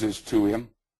closes to him,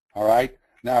 all right,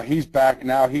 now he's back.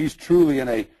 Now he's truly in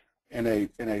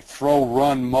a throw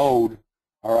run mode.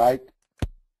 All right,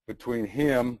 between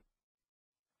him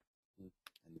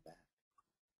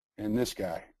and this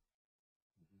guy.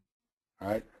 All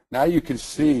right, now you can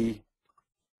see.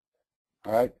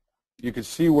 All right, you can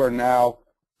see where now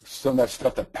some of that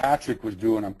stuff that Patrick was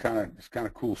doing, it's kind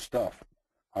of cool stuff.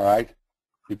 All right,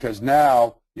 because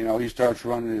now, you know, he starts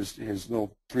running his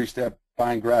little 3-step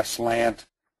fine grass slant,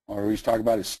 or he's talking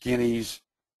about his skinnies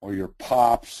or your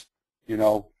pops. You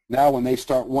know, now when they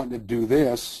start wanting to do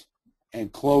this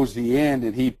and close the end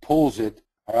and he pulls it,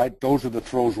 all right, those are the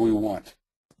throws we want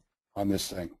on this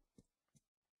thing.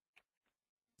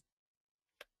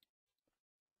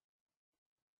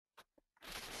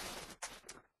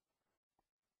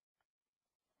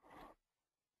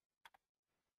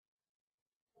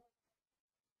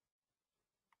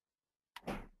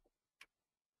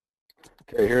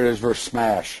 Okay, here it is versus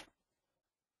smash.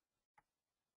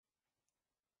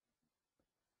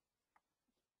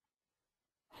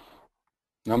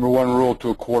 Number 1 rule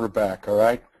to a quarterback, all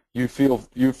right? You feel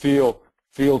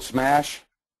field smash.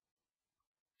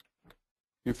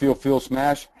 You feel field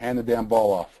smash, hand the damn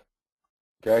ball off.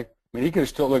 Okay? I mean, he could have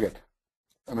still, look at,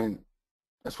 I mean,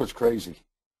 that's what's crazy.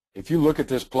 If you look at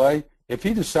this play, if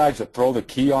he decides to throw the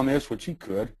key on this, which he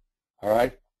could, all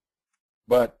right?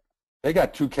 But they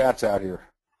got 2 cats out here.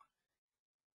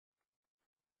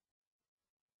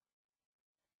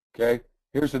 Okay?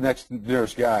 Here's the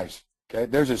nearest guys. Okay?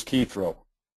 There's his key throw.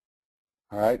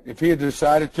 All right? If he had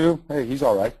decided to, hey, he's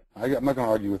all right. I'm not going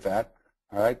to argue with that.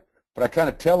 All right? But I kind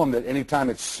of tell him that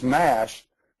anytime it's smash,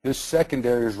 this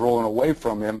secondary is rolling away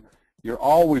from him. You're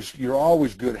always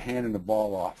good handing the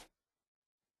ball off.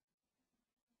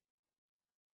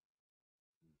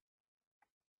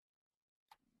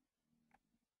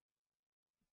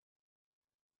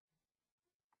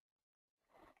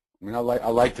 I mean, I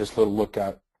like this little look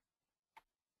out.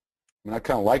 I mean, I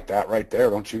kind of like that right there,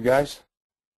 don't you guys?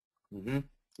 Mm-hmm.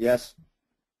 Yes.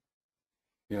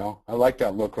 You know, I like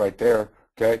that look right there.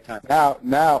 Okay.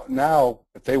 Now,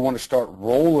 if they want to start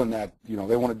rolling that, you know,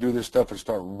 they want to do this stuff and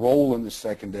start rolling the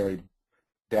secondary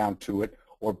down to it,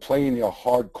 or playing the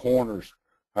hard corners.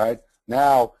 All right.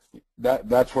 Now,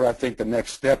 that's what I think the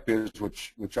next step is,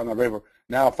 which I'm not ready for.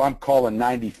 Now, if I'm calling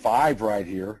 95 right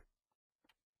here,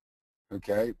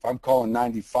 okay, if I'm calling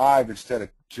 95 instead of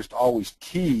just always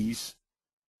keys,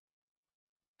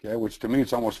 okay, which to me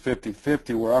it's almost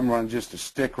 50-50, where I'm running just a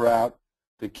stick route,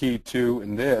 the key 2,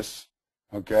 and this,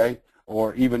 okay,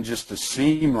 or even just the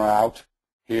seam route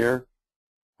here,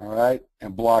 all right,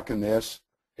 and blocking this,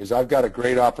 is I've got a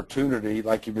great opportunity,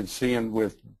 like you've been seeing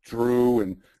with Drew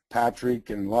and Patrick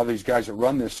and a lot of these guys that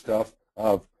run this stuff,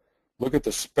 of look at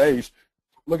the space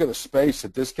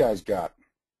that this guy's got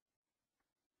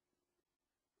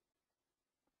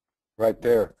right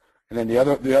there. And then the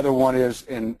other one is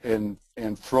in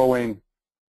throwing,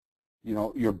 you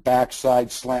know, your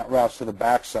backside slant routes to the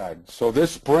backside. So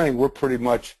this spring, we're pretty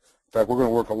much, in fact, we're going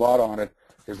to work a lot on it,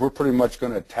 is we're pretty much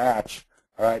going to attach,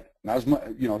 all right, now,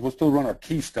 you know, we'll still run our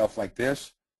key stuff like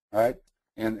this, all right,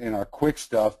 and our quick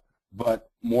stuff, but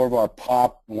more of our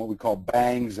pop and what we call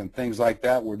bangs and things like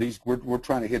that, where we're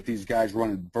trying to hit these guys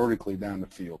running vertically down the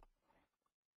field.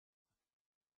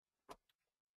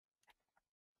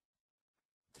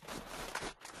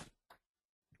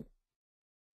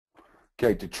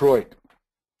 Okay, Detroit.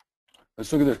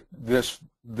 Let's look at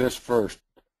this first.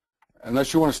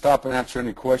 Unless you want to stop and answer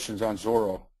any questions on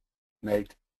Zorro,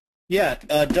 Nate. Yeah,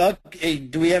 Doug, hey,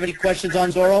 do we have any questions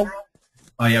on Zorro?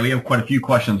 Oh, yeah, we have quite a few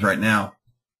questions right now.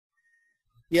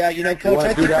 Yeah, you know, Coach, you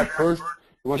want to do that first?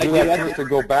 You want to do that first and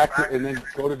go back and then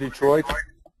go to Detroit?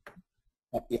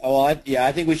 Well, I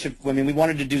think we should. I mean, we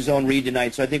wanted to do zone read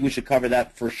tonight, so I think we should cover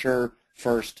that for sure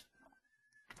first.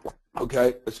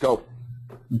 Okay, let's go.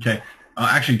 Okay.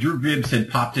 Actually, Drew Bibbs had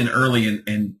popped in early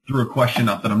and threw a question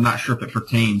up that I'm not sure if it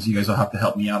pertains. You guys will have to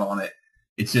help me out on it.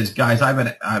 It says, guys have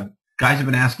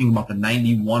been asking about the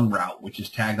 91 route, which is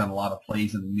tagged on a lot of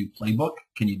plays in the new playbook.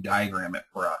 Can you diagram it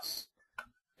for us?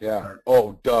 Yeah.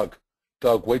 Oh, Doug,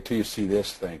 wait till you see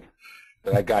this thing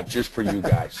that I got just for you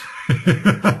guys.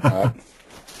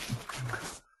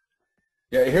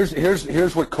 Yeah,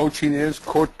 here's what coaching is.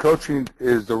 Coaching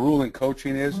is the rule in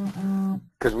coaching is,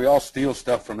 because we all steal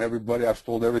stuff from everybody. I've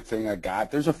stolen everything I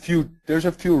got. There's a few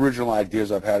original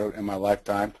ideas I've had in my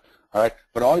lifetime. All right,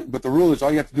 but the rule is all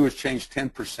you have to do is change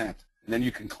 10%, and then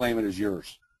you can claim it as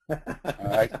yours. All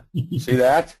right, see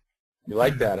that? You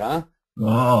like that, huh?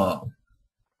 Oh.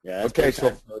 Yeah. Okay,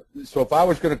 so if I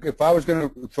was gonna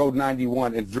throw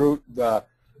 91, and Drew,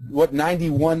 what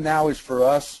 91 now is for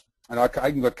us, and I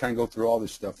can kind of go through all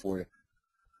this stuff for you.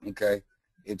 Okay,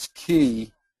 it's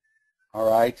key, all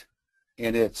right,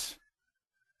 and it's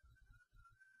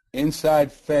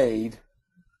inside fade,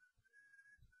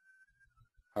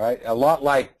 all right, a lot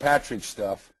like Patrick's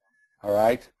stuff, all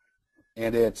right,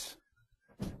 and it's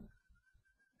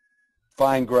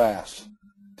find grass,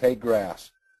 take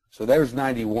grass. So there's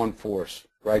 91 for us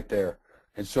right there.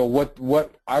 And so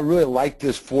what I really like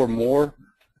this for more,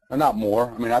 or not more,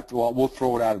 I mean, we'll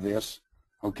throw it out of this,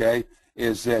 okay,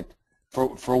 is that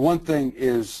for one thing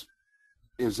is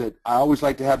that I always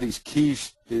like to have these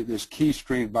keys, this key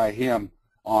screen by him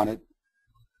on it,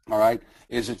 all right,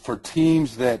 is it for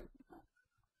teams that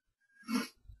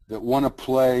want to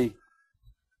play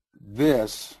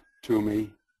this to me,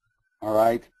 all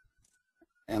right,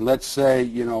 and let's say,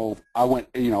 you know, I went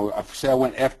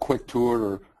F quick to it,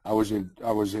 or I was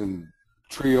in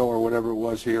trio or whatever it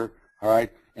was here, all right,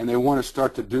 and they want to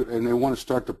start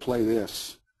to play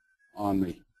this on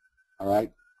me, all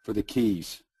right, for the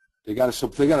keys. You got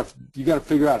to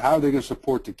figure out how they're going to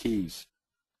support the keys.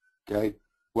 Okay.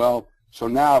 Well, so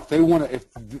now if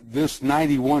this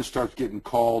 91 starts getting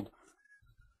called,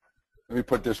 let me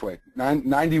put it this way,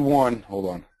 91. Hold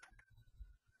on.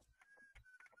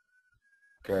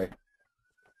 Okay.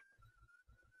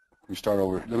 Let me start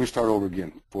over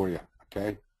again for you.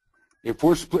 Okay.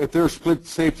 If they're a split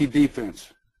safety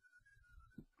defense,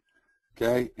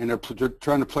 okay, and they're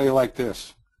trying to play like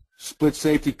this, split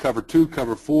safety, cover 2,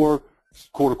 cover 4,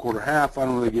 quarter, half, I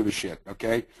don't really give a shit.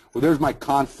 Okay. Well, there's my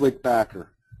conflict backer.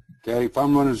 Okay. If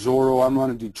I'm running Zorro, I'm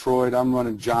running Detroit, I'm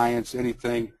running Giants,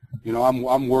 anything, you know,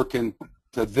 I'm working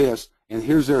to this, and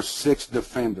here's their 6th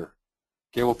defender.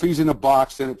 Okay, well, if he's in a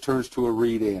box, then it turns to a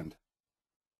read end.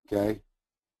 Okay?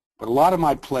 But a lot of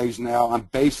my plays now, I'm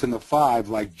basing the 5,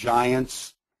 like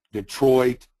Giants,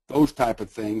 Detroit, those type of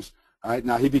things. All right,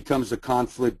 now he becomes a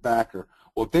conflict backer.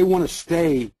 Well, if they want to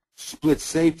stay split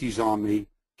safeties on me,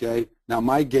 okay? Now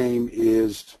my game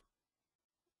is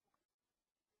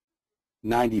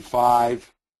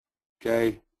 95,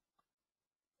 okay?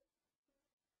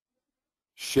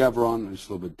 Chevron, it's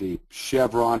a little bit deep.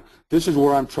 Chevron, this is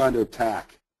where I'm trying to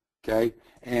attack, okay?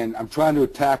 And I'm trying to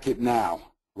attack it now,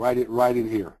 right in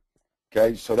here,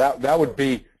 okay? So that would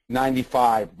be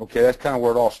 95, okay? That's kind of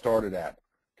where it all started at,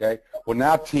 okay? Well,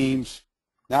 now teams,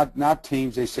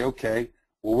 they say, okay,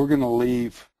 well, we're going to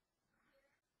leave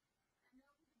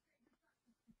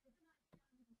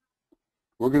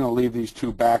these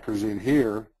two backers in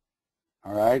here,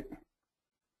 all right?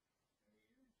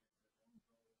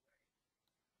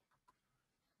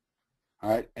 All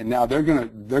right, and now they're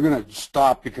gonna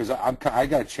stop because I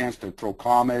got a chance to throw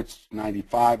comets,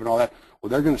 95, and all that. Well,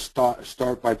 they're gonna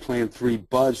start by playing 3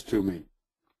 buds to me.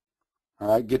 All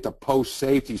right, get the post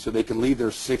safety so they can leave their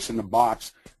 6 in the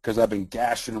box because I've been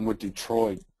gashing them with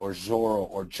Detroit or Zorro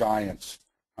or Giants.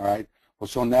 All right, well,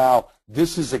 so now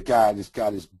this is a guy that's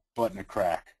got his butt in a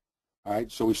crack. All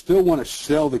right, so we still want to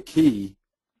sell the key.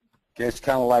 Okay, it's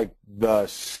kind of like the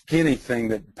skinny thing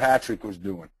that Patrick was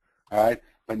doing. All right.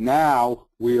 But now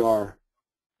we are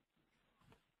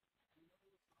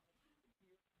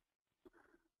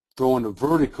throwing the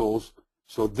verticals,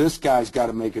 so this guy's got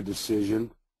to make a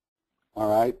decision, all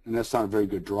right? And that's not a very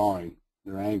good drawing,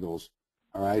 their angles,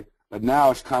 all right? But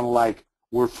now it's kind of like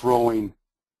we're throwing,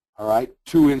 all right,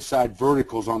 2 inside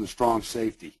verticals on the strong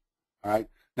safety, all right?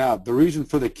 Now, the reason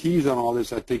for the keys on all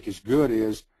this I think is good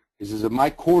is if my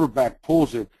quarterback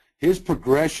pulls it, his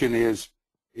progression is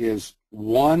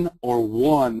 1 or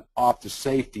 1 off the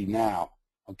safety now,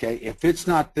 okay? If it's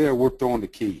not there, we're throwing the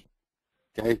key,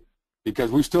 okay?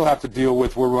 Because we still have to deal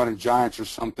with we're running Giants or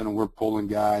something and we're pulling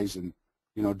guys and,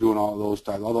 you know, doing all of those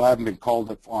types, although I haven't been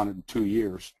called up on it in 2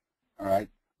 years, all right?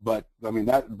 But, I mean,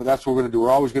 that's what we're going to do.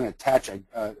 We're always going to attach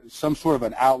some sort of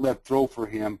an outlet throw for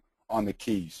him on the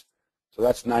keys. So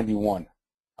that's 91.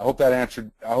 I hope that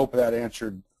answered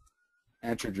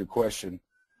your question.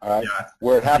 All right, yeah,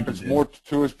 where it happens more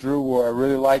to us, Drew, where I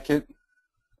really like it,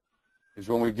 is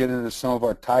when we get into some of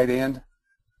our tight end.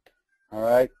 All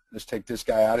right, let's take this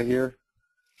guy out of here,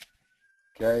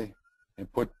 okay,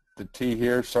 and put the T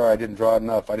here. Sorry, I didn't draw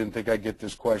enough. I didn't think I'd get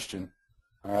this question.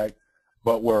 All right,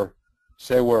 but we're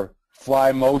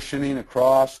fly motioning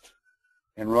across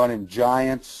and running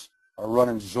Giants or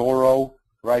running Zorro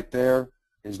right there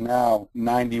is now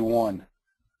 91.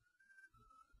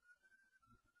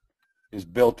 Is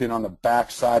built in on the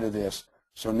back side of this.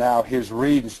 So now his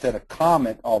read, instead of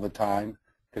comet all the time,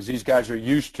 because these guys are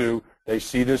used to, they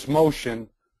see this motion,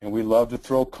 and we love to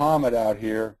throw comet out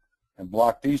here and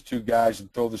block these 2 guys and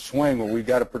throw the swing. Well, we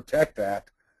got to protect that,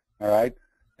 all right?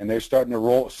 And they're starting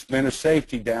to spin a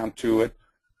safety down to it,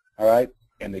 all right?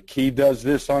 And the key does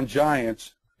this on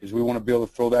Giants is we want to be able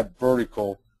to throw that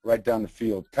vertical right down the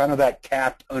field, kind of that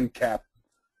capped, uncapped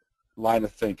line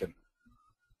of thinking.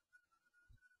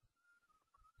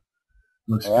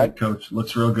 Looks good, Coach.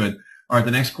 Looks real good. All right,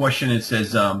 the next question, it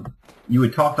says, you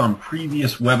had talked on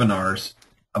previous webinars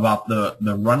about the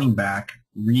running back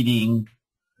reading,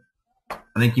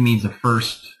 I think he means the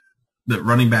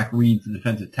running back reads the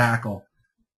defensive tackle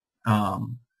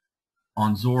on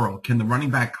Zorro. Can the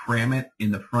running back cram it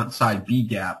in the front side B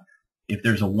gap if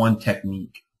there's a 1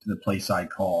 technique to the play side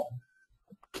call?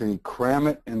 Can he cram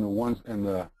it in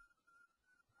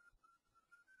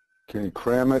can he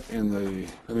cram it in the,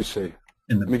 let me see.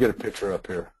 Let me get a picture up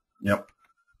here. Yep.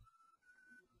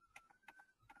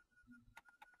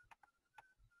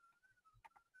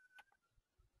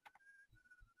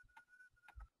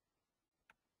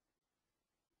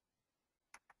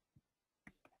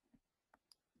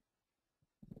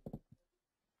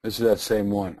 This is that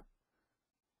same one.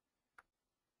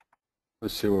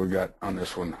 Let's see what we got on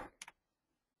this one.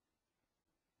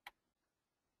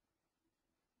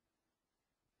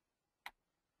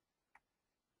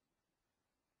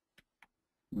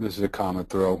 This is a comet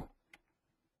throw.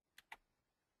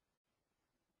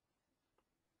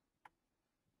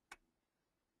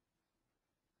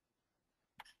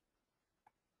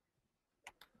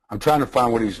 I'm trying to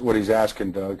find what he's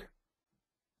asking, Doug.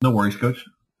 No worries, Coach.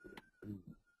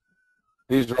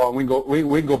 These are all we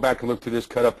can go back and look through this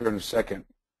cut up here in a second.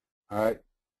 All right.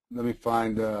 Let me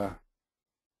find all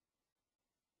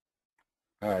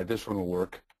right, this one will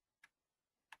work.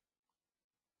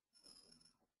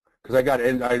 Because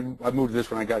I moved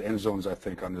this one. I got end zones, I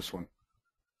think, on this one.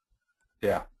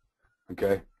 Yeah.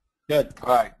 Okay. Good.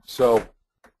 All right. So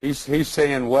he's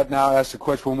saying what now? Ask the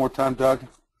question one more time, Doug.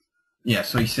 Yeah.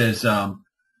 So he says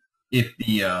if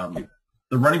the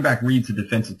running back reads the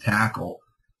defensive tackle,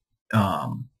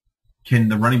 can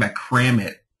the running back cram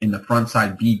it in the front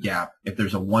side B gap if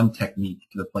there's a one technique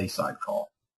to the play side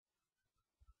call.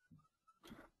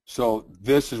 So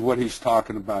this is what he's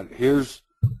talking about. Here's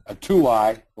a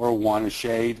 2-eye or a 1, a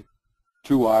shade,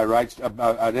 2-eye, right?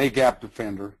 An A-gap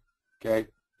defender, okay?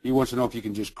 He wants to know if you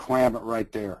can just cram it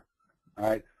right there, all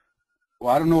right?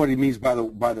 Well, I don't know what he means by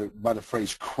the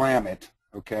phrase "cram it."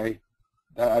 Okay,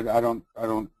 I don't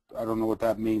know what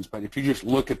that means. But if you just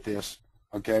look at this,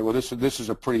 okay, well this is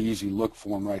a pretty easy look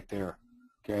for him right there,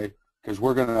 okay? Because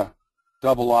we're gonna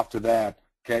double off to that.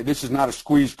 Okay, this is not a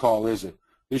squeeze call, is it?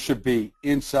 This should be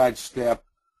inside step,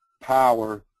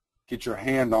 power, get your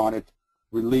hand on it,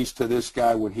 release to this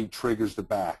guy when he triggers the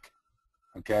back.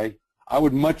 Okay, I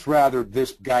would much rather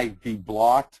this guy be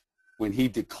blocked when he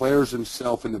declares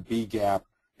himself in the B gap,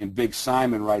 and Big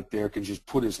Simon right there can just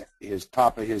put his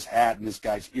top of his hat in this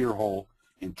guy's ear hole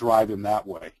and drive him that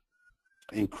way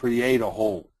and create a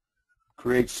hole,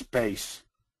 create space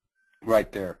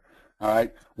right there. All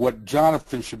right. What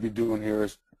Jonathan should be doing here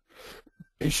is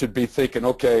he should be thinking,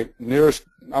 okay, nearest,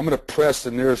 I'm going to press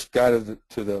the nearest guy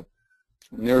to the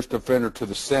nearest defender to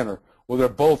the center. Well, they're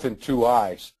both in 2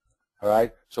 eyes. All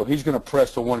right. So he's going to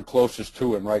press the one closest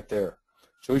to him right there.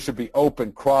 So he should be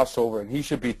open, crossover, and he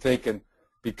should be thinking,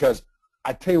 because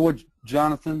I tell you what,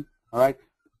 Jonathan, all right,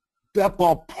 that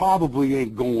ball probably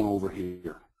ain't going over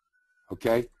here,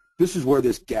 okay? This is where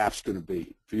this gap's going to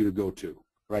be for you to go to,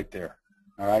 right there,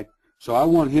 all right? So I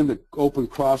want him to open,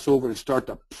 crossover, and start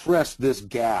to press this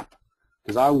gap,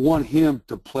 because I want him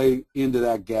to play into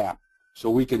that gap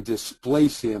so we can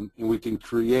displace him and we can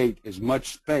create as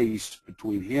much space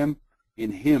between him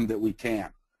and him that we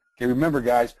can. Okay, remember,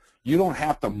 guys, you don't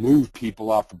have to move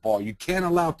people off the ball. You can't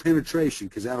allow penetration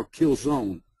because that'll kill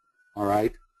zone, all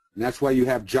right? And that's why you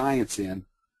have giants in,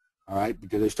 all right,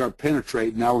 because they start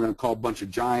penetrating. Now we're going to call a bunch of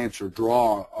giants or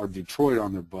draw or Detroit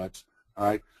on their butts, all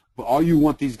right? But all you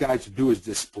want these guys to do is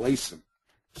displace them.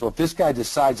 So if this guy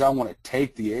decides I want to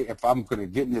take if I'm going to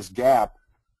get in this gap,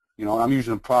 you know, and I'm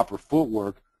using proper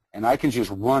footwork, and I can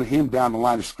just run him down the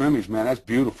line of scrimmage, man, that's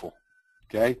beautiful,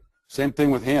 okay? Same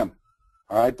thing with him,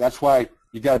 all right? That's why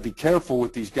you got to be careful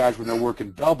with these guys when they're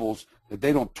working doubles that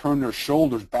they don't turn their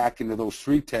shoulders back into those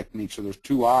 3 techniques or those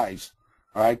 2 eyes,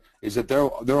 all right, is that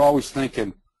they're always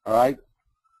thinking, all right,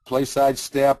 play side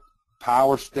step,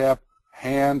 power step,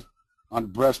 hand on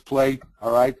breastplate,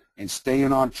 all right, and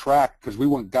staying on track because we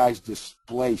want guys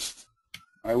displaced.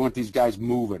 All right, we want these guys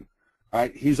moving. All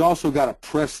right, he's also got to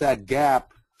press that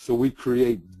gap so we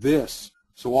create this.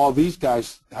 So all these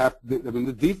guys have, I mean,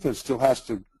 the defense still has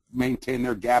to maintain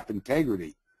their gap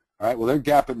integrity. All right, well, their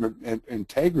gap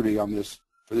integrity on this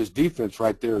for this defense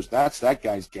right there is that's that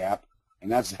guy's gap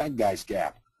and that's that guy's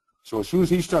gap. So as soon as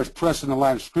he starts pressing the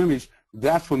line of scrimmage,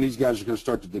 that's when these guys are going to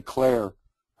start to declare,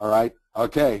 all right,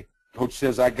 okay, coach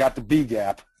says I got the B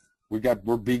gap.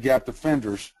 We're B gap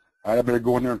defenders. All right, I better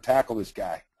go in there and tackle this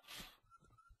guy.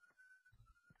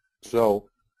 So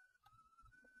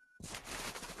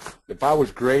if I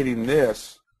was grading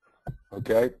this,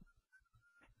 okay,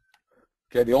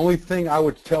 the only thing I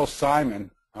would tell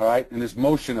Simon, all right, and this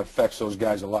motion affects those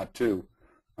guys a lot too,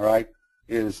 all right,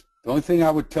 is the only thing I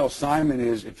would tell Simon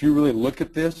is if you really look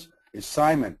at this, is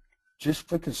Simon, just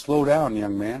freaking slow down,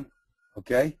 young man,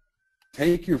 okay?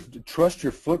 Trust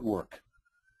your footwork,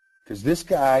 because this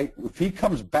guy, if he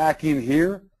comes back in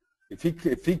here,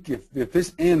 if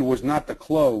this end was not to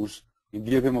close, you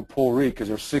give him a pull read because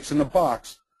there's 6 in the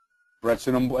box. Brett's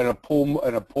in a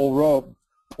pull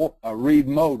read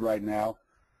mode right now.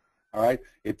 All right.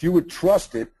 If you would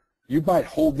trust it, you might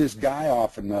hold this guy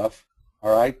off enough.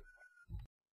 All right,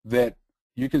 that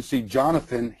you can see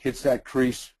Jonathan hits that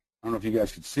crease. I don't know if you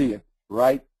guys can see it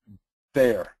right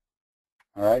there.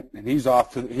 All right, and he's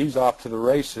off to the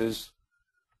races.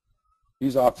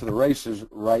 He's off to the races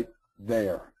right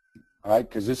there. All right,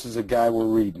 because this is a guy we're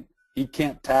reading. He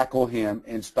can't tackle him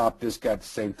and stop this guy at the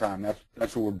same time.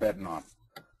 That's what we're betting on.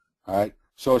 All right.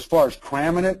 So as far as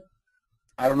cramming it,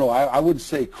 I don't know. I wouldn't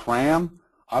say cram.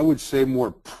 I would say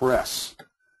more press.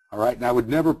 All right. And I would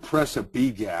never press a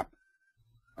B gap.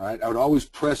 All right. I would always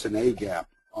press an A gap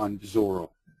on Zorro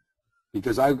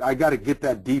because I got to get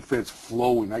that defense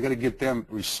flowing. I got to get them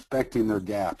respecting their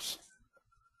gaps.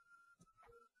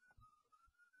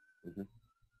 Mm-hmm.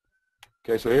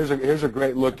 Okay. So here's a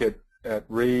great look at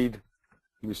Reed.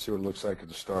 Let me see what it looks like at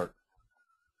the start.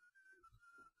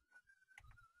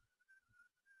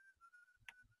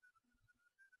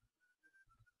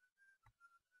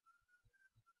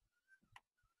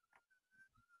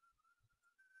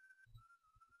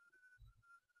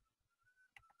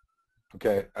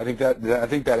 Okay, I think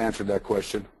that answered that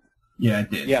question. Yeah,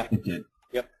 it did. Yeah, it did.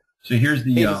 Yep. So here's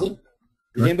the. Hey, does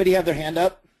anybody have their hand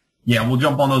up? Yeah, we'll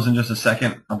jump on those in just a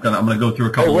second. I'm gonna go through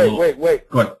a couple. Hey, wait.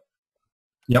 Go ahead.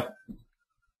 Yep.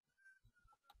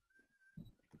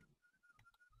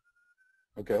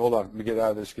 Okay, hold on. Let me get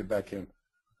out of this. Get back in.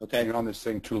 Okay. You're on this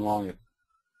thing too long.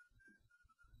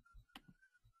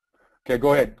 Okay,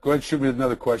 go ahead. Go ahead and shoot me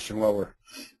another question while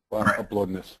I'm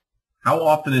uploading this. How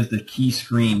often is the key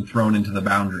screen thrown into the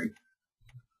boundary?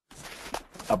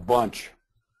 A bunch.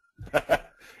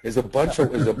 Is a bunch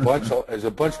kind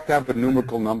of a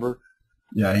numerical number?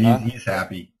 Yeah, he's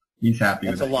happy. He's happy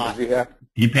That's with a lot.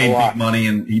 He paid big money,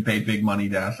 and he paid big money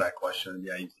to ask that question.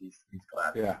 Yeah, he's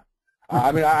glad. Yeah.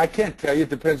 I mean, I can't tell you. It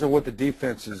depends on what the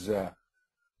defense is,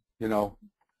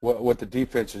 what the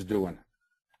defense is doing.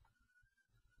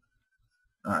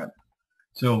 All right.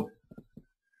 So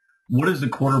what is the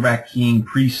quarterback keying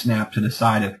pre-snap to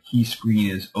decide if key screen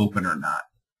is open or not?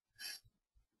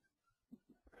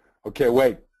 Okay,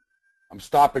 wait. I'm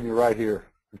stopping you right here,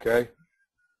 okay?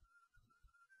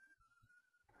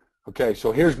 Okay,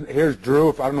 so here's Drew.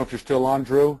 I don't know if you're still on,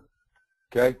 Drew.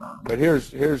 Okay? But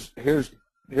here's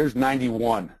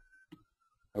 91.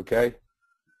 Okay?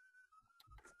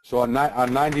 So on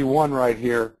 91 right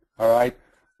here, all right?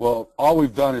 Well, all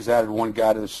we've done is added one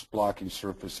guy to this blocking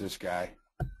surface, this guy.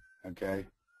 Okay?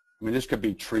 I mean, this could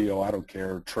be trio, I don't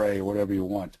care, or Trey, whatever you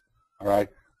want. All right?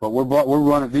 But we're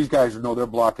running, these guys know they're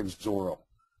blocking Zorro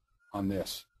on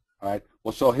this. All right?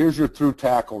 Well, so here's your through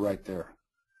tackle right there.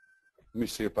 Let me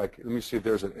see if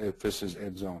if this is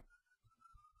end zone.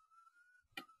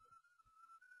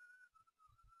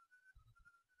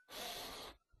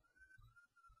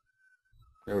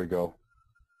 There we go.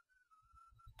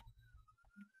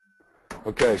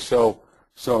 Okay, so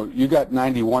you got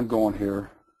 91 going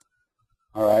here.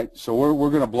 All right, so we're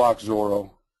going to block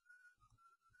Zorro.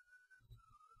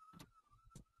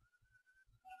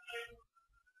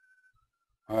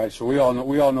 All right, so we all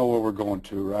know where we're going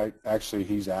to, right? Actually,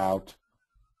 he's out.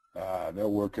 They're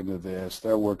working to this.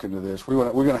 They're working to this.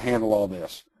 We're going to handle all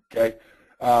this. Okay.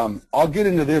 I'll get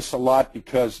into this a lot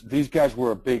because these guys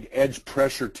were a big edge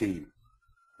pressure team.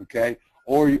 Okay.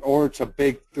 Or it's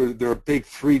they're a big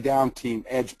 3-down team,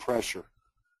 edge pressure.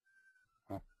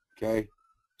 Okay.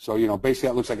 So basically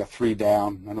that looks like a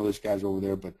 3-down. I know this guy's over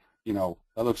there, but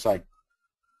that looks like,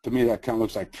 to me, that kind of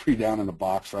looks like 3-down in the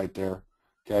box right there.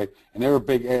 Okay, and they're a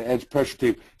big edge pressure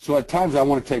team. So at times I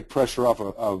want to take pressure off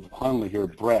of Hundley here,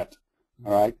 Brett.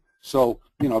 All right, so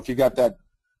if you got that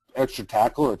extra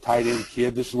tackle or a tight end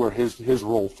kid, this is where his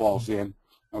role falls in.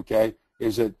 Okay,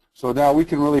 so now we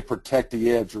can really protect the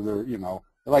edge, or they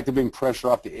like to bring pressure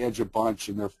off the edge a bunch,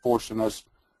 and they're forcing us.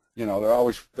 They're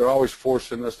always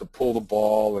forcing us to pull the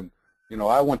ball, and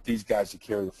I want these guys to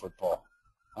carry the football.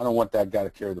 I don't want that guy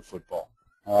to carry the football.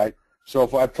 All right. So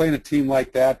if I play in a team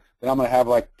like that, then I'm going to have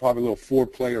probably a little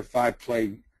 4-play or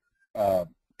 5-play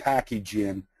package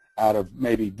in out of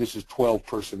maybe this is 12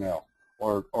 personnel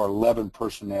or 11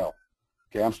 personnel.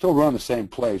 Okay, I'm still running the same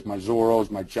plays, my Zorros,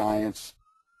 my Giants,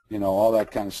 all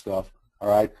that kind of stuff. All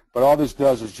right, but all this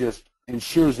does is just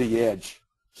ensures the edge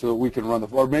so that we can run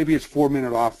or maybe it's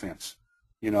 4-minute offense.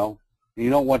 And you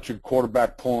don't want your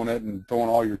quarterback pulling it and throwing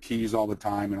all your keys all the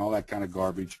time and all that kind of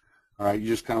garbage. All right, you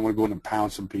just kind of want to go in and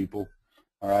pound some people.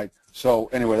 All right, so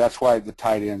anyway, that's why the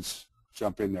tight ends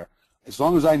jump in there. As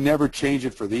long as I never change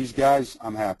it for these guys,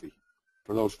 I'm happy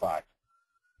for those 5.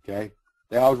 Okay,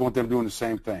 they always want them doing the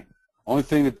same thing. Only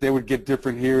thing that they would get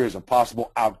different here is a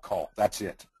possible out call. That's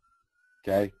it.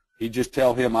 Okay, he just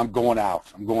tell him I'm going out.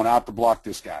 I'm going out to block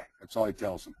this guy. That's all he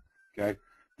tells him. Okay,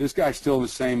 this guy's still in the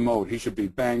same mode. He should be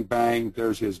bang bang.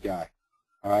 There's his guy.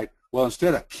 All right. Well,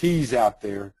 instead of keys out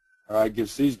there. All right,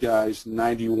 gives these guys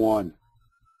 91.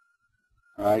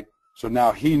 All right, so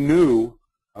now he knew,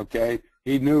 okay,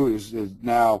 is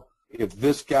now if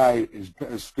this guy is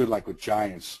good, like with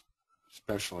Giants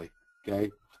especially, okay,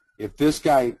 if this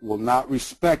guy will not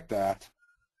respect that,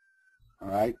 all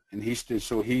right, and he's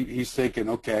thinking,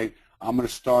 okay, I'm going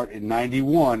to start in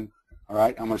 91, all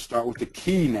right, I'm going to start with the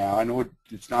key now. I know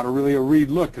it's not really a read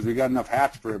look because we got enough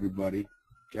hats for everybody,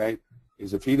 okay,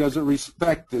 is if he doesn't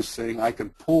respect this thing, I can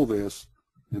pull this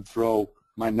and throw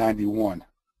my 91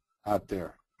 out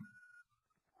there.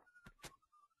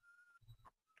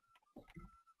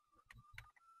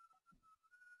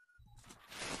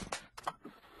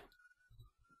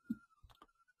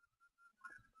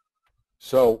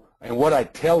 So, and what I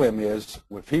tell him is,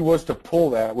 if he was to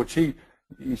pull that, which you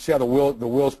see how the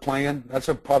wheel's playing. That's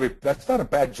not a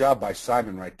bad job by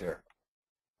Simon right there.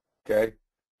 Okay,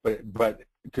 but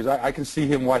because I can see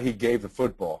him why he gave the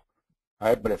football. All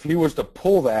right, but if he was to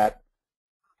pull that,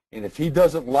 and if he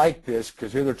doesn't like this,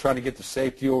 because here they're trying to get the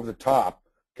safety over the top,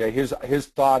 okay, his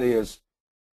thought is,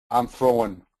 I'm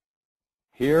throwing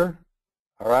here,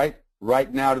 all right,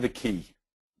 right now to the key.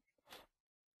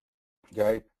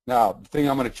 Okay. Now, the thing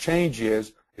I'm going to change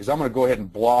is I'm going to go ahead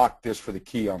and block this for the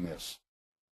key on this.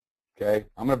 Okay.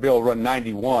 I'm going to be able to run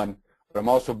 91, but I'm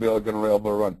also going to be able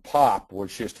to run pop, where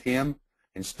it's just him,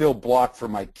 and still block for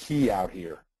my key out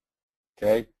here.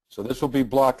 Okay. So this will be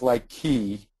blocked like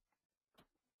key.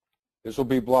 This will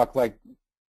be blocked like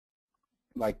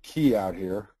key out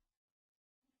here.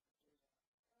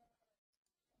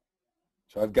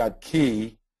 So I've got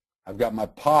key. I've got my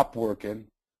pop working,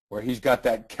 where he's got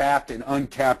that capped and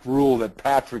uncapped rule that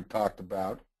Patrick talked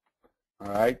about.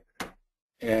 All right.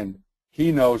 And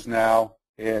he knows now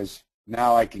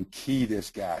now I can key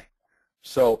this guy.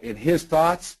 So in his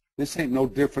thoughts, this ain't no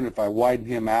different if I widen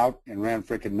him out and ran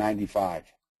freaking 95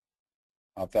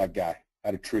 off that guy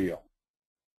out of trio.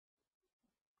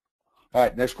 All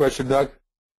right, next question, Doug.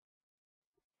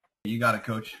 You got it,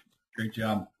 Coach. Great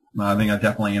job. I think I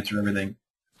definitely answered everything.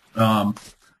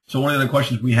 So one of the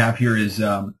questions we have here is,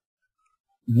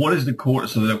 what is the quarter?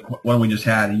 So the one we just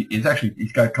had,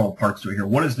 it's got a couple parts to it here.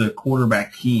 What is the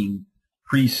quarterback keying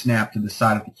pre-snap to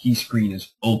decide if the key screen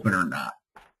is open or not?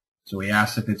 So he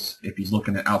asks if he's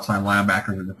looking at outside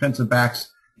linebackers or defensive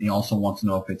backs. And he also wants to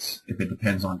know if it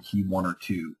depends on key 1 or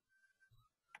 2.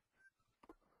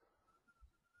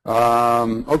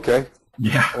 Okay.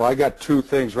 Yeah. Well, I got 2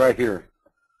 things right here.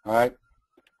 All right.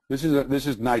 This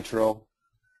is nitro.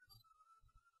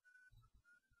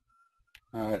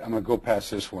 All right, I'm going to go past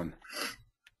this one.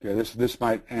 Okay, this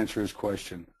might answer his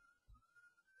question.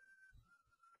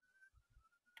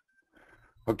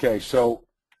 Okay, so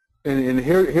and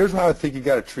here's how I think you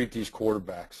got to treat these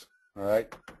quarterbacks. All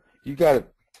right, you got to.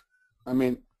 I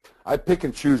mean, I pick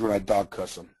and choose when I dog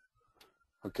cuss them.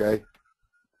 Okay,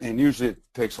 and usually it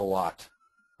takes a lot.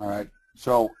 All right,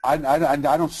 so I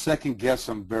don't second guess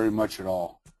them very much at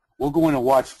all. We'll go in and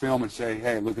watch film and say,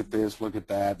 hey, look at this, look at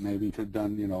that. Maybe he could have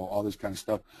done, all this kind of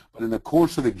stuff. But in the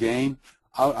course of the game,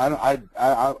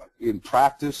 I in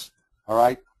practice, all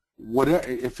right, whatever,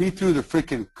 if he threw the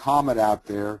freaking Comet out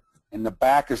there and the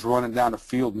back is running down the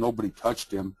field, nobody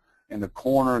touched him, and the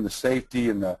corner and the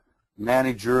safety and the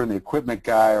manager and the equipment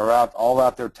guy are all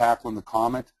out there tackling the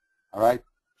Comet, all right,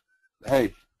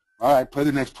 hey, all right, play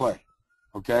the next play,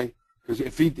 okay? Because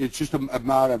it's just a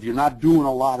matter of you're not doing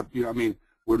a lot of,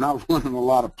 we're not running a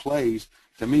lot of plays.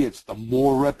 To me, it's the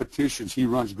more repetitions. He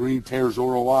runs green, tear,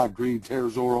 Zorro odd, green, tear,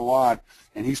 Zorro odd,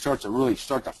 and he starts to really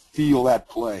feel that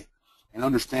play and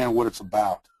understand what it's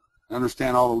about and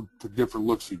understand all the different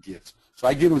looks he gets. So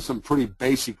I give him some pretty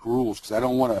basic rules because I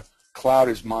don't want to cloud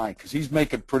his mind because he's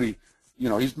making pretty,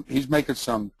 he's making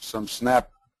some snap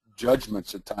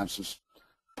judgments at times,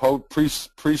 some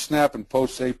pre-snap and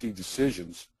post-safety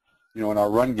decisions, in our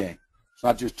run game. It's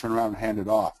not just turn around and hand it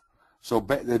off. So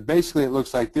basically it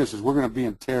looks like this, is we're going to be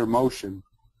in tear motion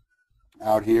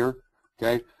out here,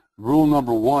 okay? Rule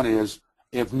number 1 is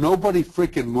if nobody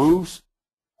freaking moves,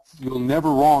 you'll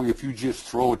never wrong if you just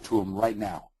throw it to him right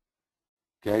now,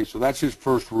 okay? So that's his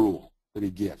first rule that he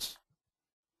gets,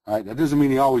 all right? That doesn't mean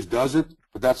he always does it,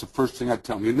 but that's the first thing I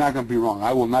tell him. You're not going to be wrong.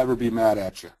 I will never be mad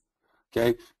at you,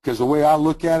 okay? Because the way I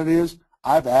look at it is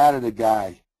I've added a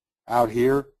guy out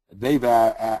here. They've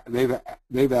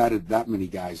added that many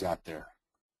guys out there,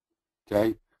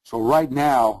 okay? So right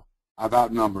now, I've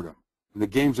outnumbered them. And the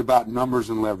game's about numbers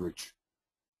and leverage,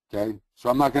 okay? So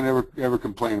I'm not going to ever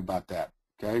complain about that,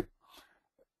 okay?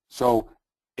 So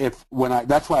that's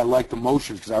why I like the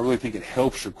motions, because I really think it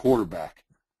helps your quarterback,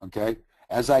 okay?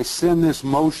 As I send this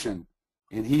motion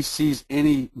and he sees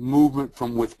any movement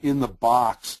from within the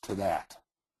box to that,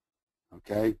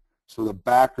 okay? So the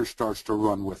backer starts to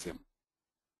run with him.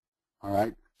 All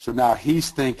right. So now he's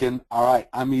thinking, all right,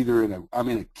 I'm in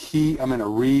a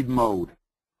read mode.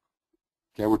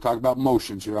 Okay, we're talking about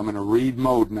motions here. I'm in a read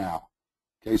mode now.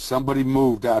 Okay, somebody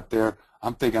moved out there.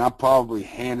 I'm thinking I'm probably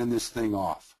handing this thing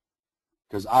off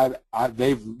because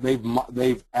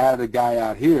they've added a guy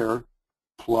out here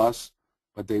plus,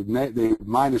 but they've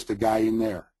minus the guy in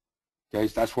there. Okay,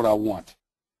 so that's what I want.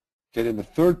 Okay, then the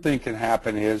third thing can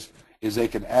happen is they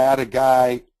can add a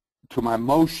guy to my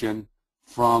motion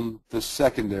from the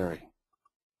secondary.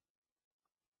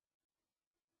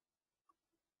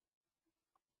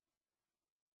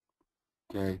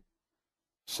 Okay.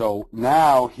 So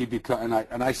now he becomes,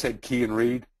 and I said key and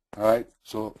read. All right.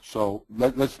 So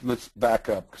let's back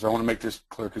up because I want to make this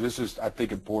clear because this is, I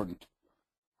think, important.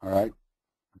 All right.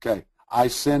 Okay. I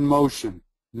send motion,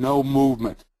 no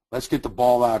movement. Let's get the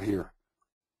ball out here.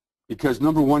 Because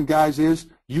number 1, guys, is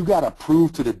you got to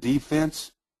prove to the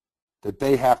defense that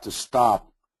they have to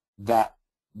stop that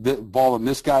ball in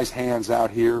this guy's hands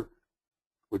out here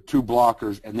with 2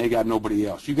 blockers and they got nobody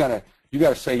else. You gotta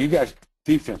say, you guys,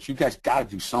 defense, you guys got to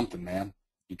do something, man.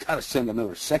 You got to send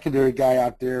another secondary guy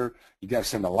out there. You got to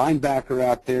send a linebacker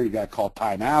out there. You got to call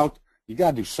timeout. You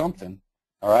got to do something,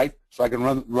 all right, so I can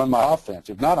run my offense.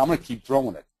 If not, I'm going to keep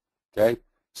throwing it, okay?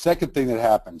 Second thing that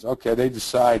happens, okay, they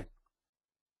decide,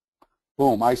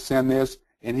 boom, I send this,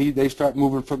 and they start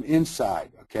moving from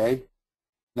inside, okay?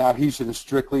 Now he's in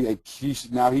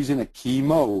a key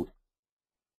mode,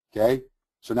 okay?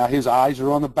 So now his eyes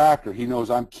are on the backer. He knows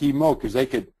I'm key mode because they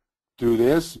could do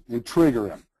this and trigger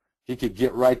him. He could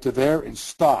get right to there and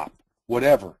stop,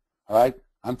 whatever, all right?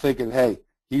 I'm thinking, hey,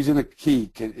 he's in a key.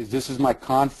 This is my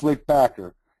conflict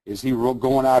backer. Is he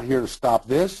going out here to stop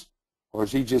this, or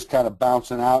is he just kind of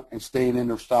bouncing out and staying in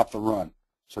to stop the run?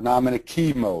 So now I'm in a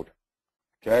key mode,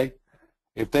 okay?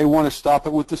 If they want to stop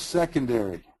it with the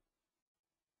secondary,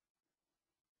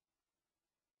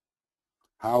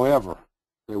 however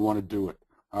they want to do it,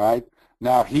 all right?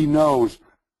 Now he knows,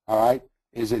 all right,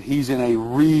 is that he's in a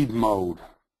read mode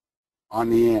on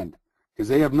the end because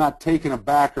they have not taken a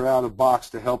backer out of the box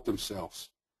to help themselves.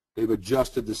 They've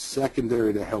adjusted the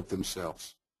secondary to help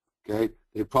themselves, okay?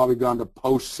 They've probably gone to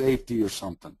post safety or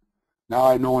something. Now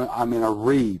I know I'm in a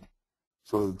read.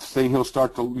 So the thing you'll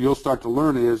start to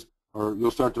learn is, or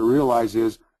you'll start to realize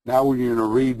is, now when you're in a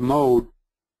read mode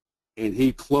and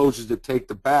he closes to take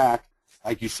the back,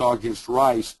 like you saw against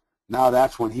Rice, now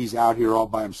that's when he's out here all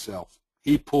by himself.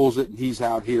 He pulls it and he's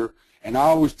out here. And I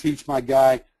always teach my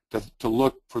guy to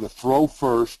look for the throw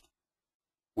first.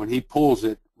 When he pulls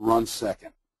it, run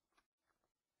second.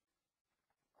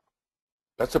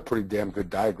 That's a pretty damn good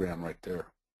diagram right there.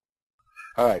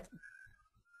 All right.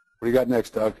 What do you got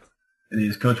next, Doug? It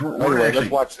is, Coach. Anyway, let's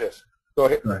watch this. So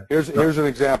here's an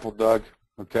example, Doug,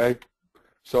 okay?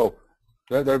 So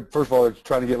they're first of all, they're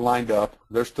trying to get lined up.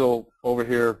 They're still over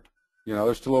here,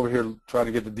 they're still over here trying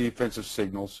to get the defensive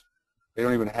signals. They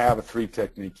don't even have a 3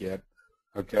 technique yet,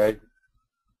 okay?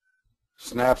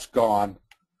 Snap's gone,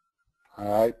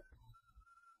 all right?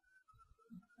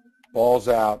 Ball's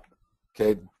out,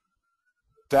 okay?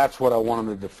 That's what I want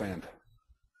them to defend.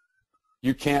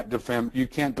 You can't defend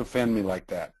me like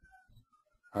that.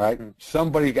 All right?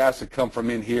 Somebody has to come from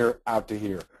in here out to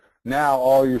here. Now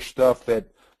all your stuff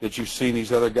that you've seen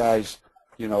these other guys,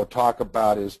 talk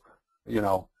about is,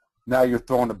 now you're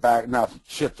throwing the back. Now,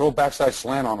 throw backside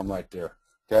slant on them right there.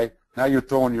 Okay? Now you're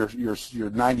throwing your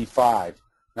 95.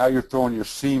 Now you're throwing your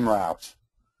seam routes.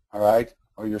 All right?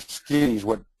 Or your skinnies,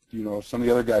 what some of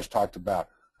the other guys talked about.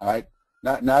 All right?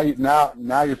 Now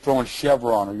you're throwing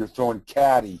chevron or you're throwing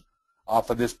caddy off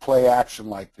of this play action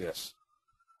like this.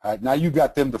 All right, now you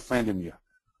got them defending you.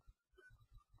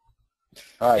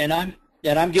 All right.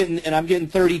 And I'm getting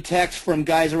 30 texts from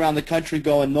guys around the country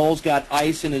going, Noel's got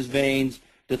ice in his veins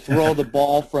to throw the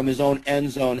ball from his own end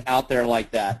zone out there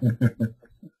like that.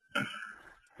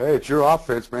 Hey, it's your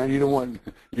offense, man. You don't want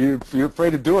you're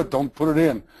afraid to do it. Don't put it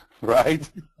in, right?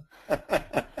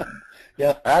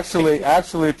 Yeah. Actually,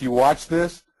 if you watch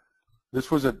this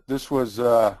was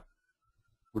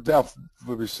we're down.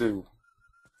 Let me see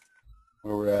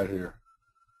where we're at here.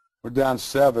 We're down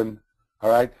 7. All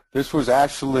right. This was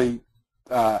actually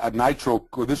a nitro.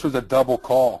 This was a double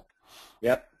call.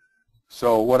 Yep.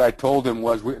 So what I told him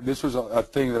was this was a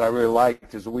thing that I really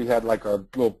liked is we had like our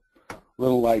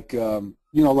little like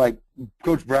like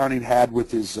Coach Browning had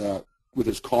with his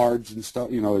cards and stuff.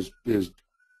 His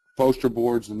poster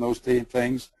boards and those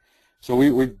things. So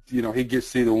we he'd get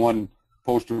see the one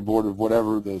poster board of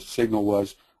whatever the signal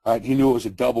was. All right, he knew it was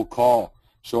a double call.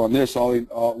 So on this,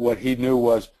 what he knew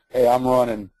was, hey, I'm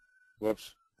running.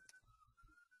 Whoops.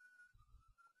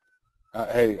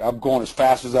 Hey, I'm going as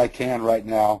fast as I can right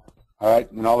now. All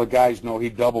right, and all the guys know he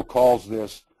double calls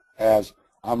this as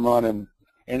I'm running.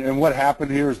 And what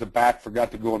happened here is the back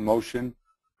forgot to go in motion.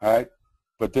 All right,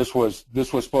 but this was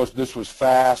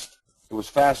fast. It was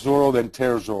fast Zorro, then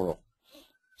tear Zorro.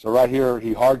 So right here,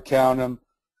 he hard counted him.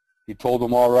 He told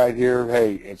them all right here,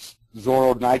 hey, it's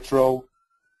Zorro Nitro.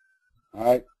 All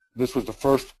right, this was the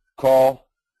first call,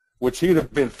 which he'd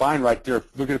have been fine right there.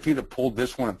 Look at if he'd have pulled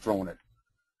this one and thrown it.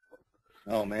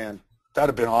 Oh man, that'd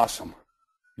have been awesome.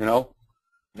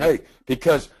 Hey,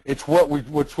 because it's what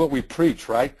we preach,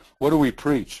 right? What do we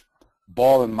preach?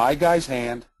 Ball in my guy's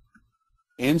hand,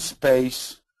 in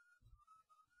space,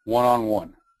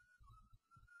 one-on-one.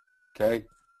 Okay?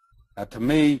 Now, to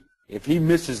me, if he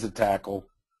misses the tackle,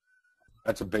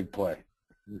 that's a big play.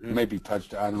 Mm-hmm. Maybe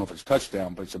touchdown. I don't know if it's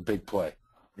touchdown, but it's a big play.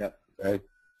 Yep. Okay?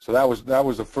 So that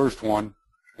was the first one,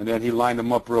 and then he lined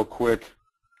them up real quick.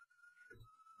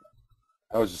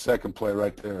 That was the second play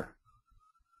right there.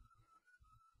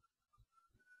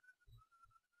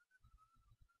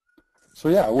 So,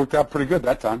 yeah, it worked out pretty good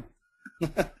that time.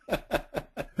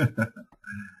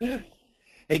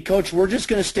 Hey, Coach, we're just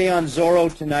going to stay on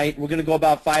Zorro tonight. We're going to go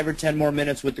about 5 or 10 more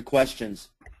minutes with the questions.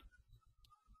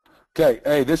 Okay,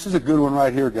 hey, this is a good one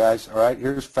right here, guys. All right,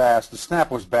 here's fast. The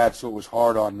snap was bad, so it was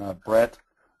hard on Brett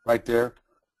right there.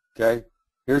 Okay,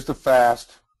 here's the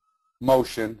fast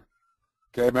motion.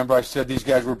 Okay, remember I said these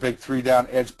guys were a big three-down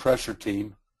edge pressure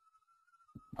team.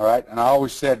 All right, and I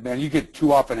always said, man, you get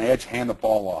two off an edge, hand the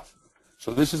ball off.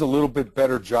 So this is a little bit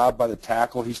better job by the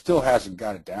tackle. He still hasn't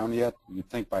got it down yet. You'd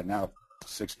think by now,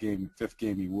 fifth game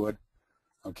he would.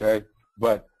 Okay,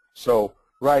 but so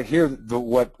right here,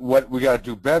 what we got to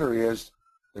do better is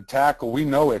the tackle. We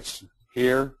know it's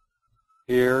here,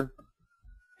 here,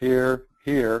 here,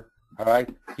 here. All right,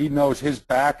 he knows his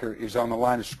backer is on the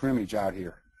line of scrimmage out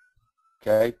here.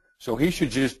 Okay, so he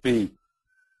should just be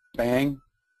bang,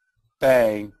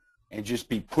 bang, and just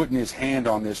be putting his hand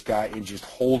on this guy and just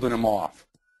holding him off.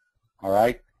 All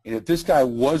right, and if this guy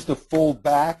was the full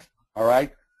back, all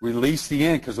right, release the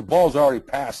end because the ball's already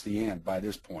past the end by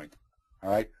this point. All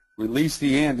right, release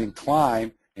the end and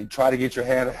climb and try to get your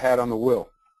hat on the wheel.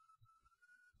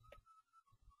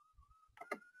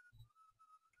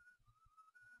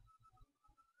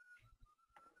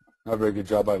 Not a very good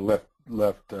job by left.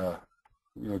 You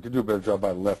know, could do a better job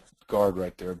by left guard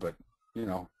right there, but you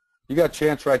know, you got a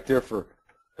chance right there for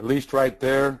at least right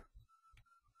there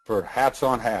for hats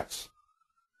on hats.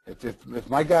 If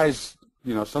my guys,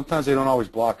 you know, sometimes they don't always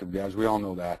block them, guys. We all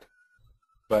know that.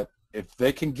 But if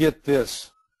they can get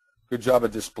this, good job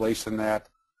of displacing that.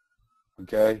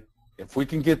 Okay, if we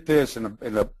can get this and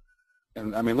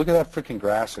I mean, look at that freaking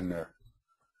grass in there.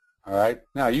 All right,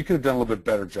 now you could have done a little bit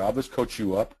better job. Let's coach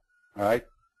you up. All right,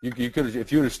 you could have,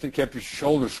 if you would have kept your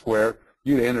shoulders square,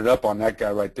 you'd have ended up on that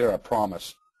guy right there. I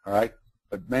promise. All right,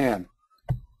 but man,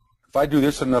 if I do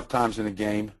this enough times in a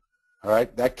game, all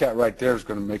right, that cat right there is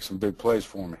going to make some big plays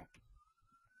for me.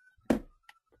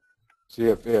 See,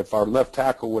 if our left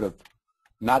tackle would have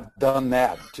not done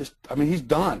that, I mean, he's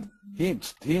done. He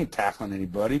ain't tackling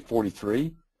anybody.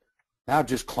 43. Now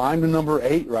just climb to number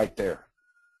 8 right there.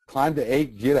 Climb to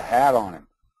 8. Get a hat on him.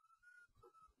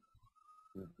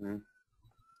 Mm-hmm.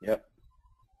 Yep.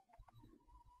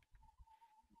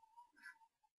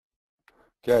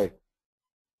 Okay.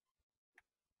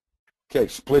 Okay.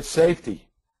 Split safety.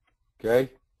 Okay.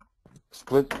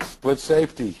 Split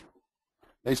safety.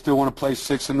 They still want to play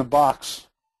 6 in the box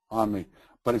on me,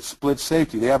 but it's split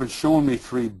safety. They haven't shown me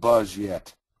 3 buzz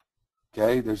yet.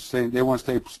 Okay. They're saying they want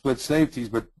to stay split safeties,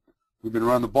 but we've been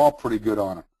running the ball pretty good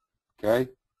on them.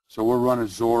 Okay. So we're running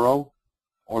Zorro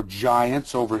or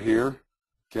Giants over here.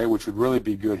 Okay, which would really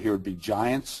be good here would be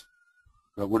Giants,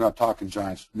 but we're not talking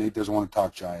Giants. Nate doesn't want to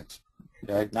talk Giants.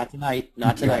 Okay, not tonight.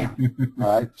 Not tonight.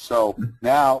 All right. So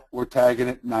now we're tagging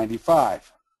it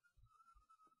 95.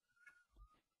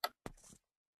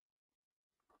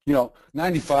 You know,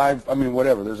 95. I mean,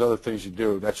 whatever. There's other things you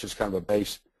do. That's just kind of a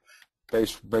base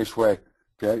way.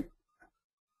 Okay.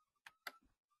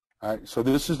 All right. So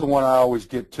this is the one I always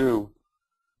get too.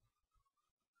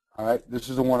 All right, this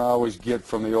is the one I always get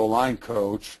from the O-line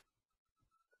coach.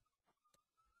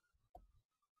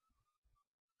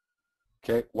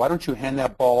 Okay, why don't you hand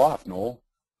that ball off, Noel?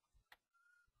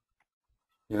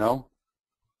 You know?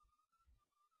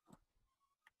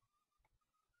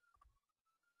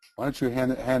 Why don't you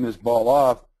hand this ball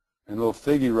off, and little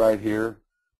Figgy right here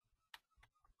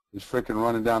is freaking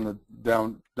running down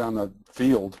the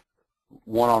field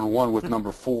one-on-one with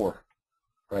number 4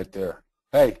 right there.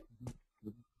 Hey.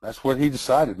 That's what he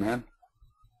decided, man.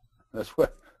 That's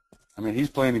what, I mean, he's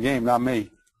playing the game, not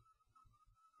me.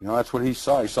 You know, that's what he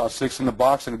saw. He saw 6 in the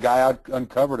box and a guy out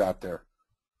uncovered out there.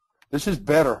 This is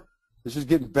better. This is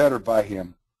getting better by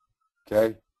him.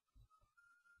 Okay?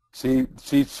 See,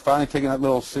 he's finally taking that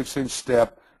little 6-inch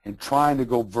step and trying to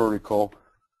go vertical,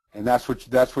 and that's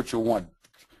what you want.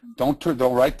 Don't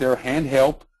right there, hand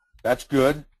help. That's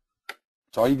good.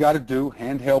 That's all you got to do.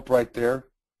 Hand help right there.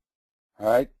 All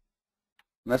right?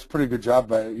 And that's a pretty good job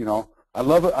by, you know. I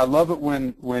love it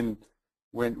when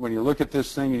you look at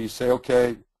this thing and you say,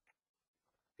 okay,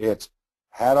 it's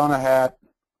hat on a hat.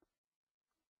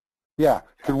 Yeah,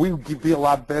 could we be a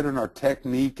lot better in our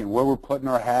technique and where we're putting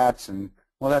our hats? And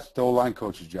well, that's the O-line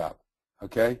coach's job.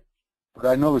 Okay, but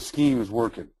I know the scheme is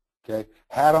working. Okay,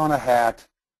 hat on a hat.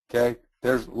 Okay,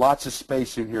 there's lots of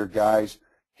space in here, guys.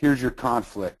 Here's your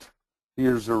conflict.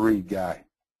 Here's the read guy.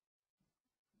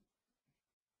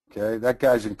 Okay, that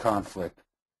guy's in conflict.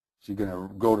 Is he going to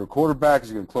go to the quarterback? Is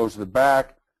he going to close to the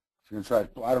back? Is he going to try?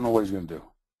 I don't know what he's going to do.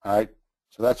 All right,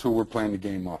 so that's who we're playing the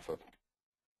game off of.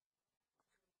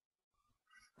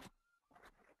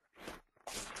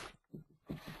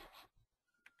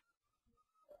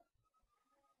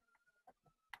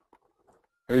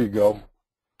 There you go.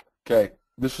 Okay.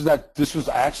 This was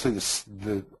actually this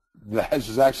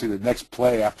was actually the next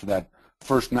play after that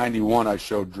first 91 I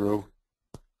showed Drew.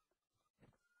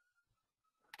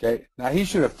 Okay. Now he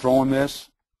should have thrown this.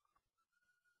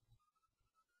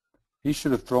 He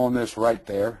should have thrown this right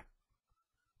there.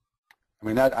 I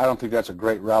mean, I don't think that's a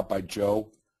great route by Joe.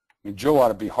 I mean, Joe ought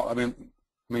to be. I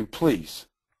mean, please.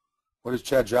 What does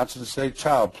Chad Johnson say?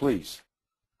 Child, please.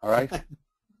 All right.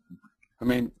 I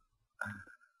mean,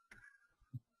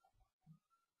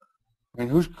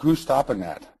 who's stopping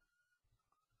that?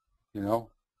 You know,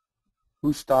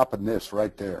 who's stopping this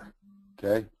right there?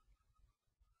 Okay.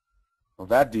 Well,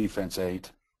 that defense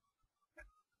ate.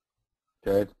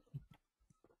 Okay.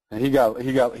 And he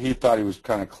thought he was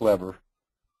kind of clever.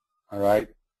 All right.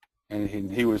 And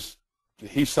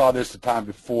he saw this the time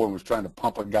before and was trying to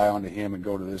pump a guy onto him and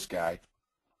go to this guy.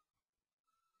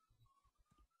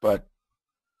 But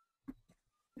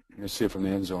let's see it from the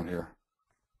end zone here.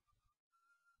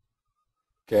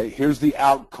 Okay, here's the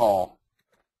out call,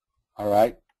 all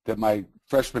right, that my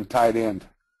freshman tight end.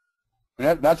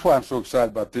 And that's why I'm so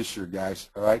excited about this year, guys,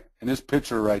 all right? And this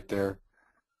picture right there,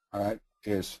 all right,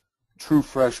 is true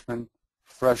freshman,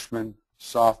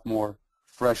 sophomore,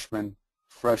 freshman.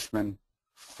 Okay,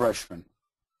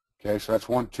 so that's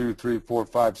 1, 2, 3, 4,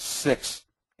 5, 6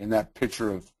 in that picture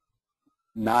of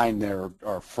 9 there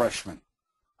are freshmen.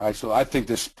 All right, so I think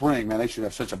this spring, man, they should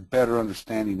have such a better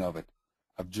understanding of it,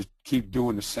 of just keep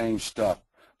doing the same stuff.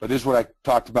 But this is what I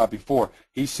talked about before.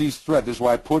 He sees threat. This is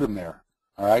why I put him there,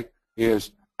 all right,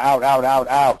 is out, out, out,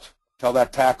 out. Tell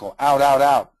that tackle, out, out,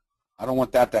 out. I don't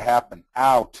want that to happen.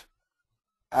 Out,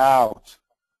 out,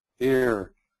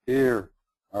 here,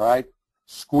 all right?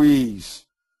 Squeeze,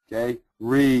 okay?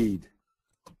 Read.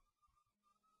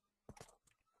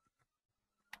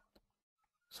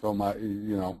 So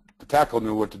the tackle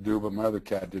knew what to do, but my other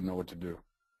cat didn't know what to do.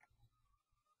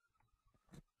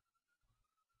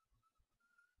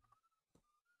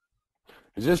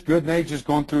 Is this good, Nate, just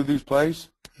going through these plays?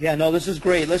 Yeah, no, this is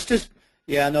great. This has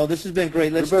been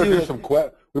great. Let's do some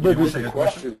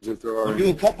questions if there are. We'll do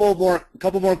a couple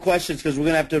more questions because we're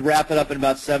going to have to wrap it up in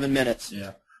about 7 minutes.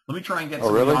 Yeah. Let me try and get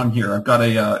something on here. I've got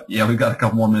we've got a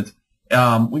couple more minutes.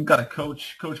 We've got a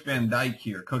Coach Van Dyke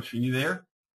here. Coach, are you there?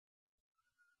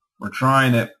 We're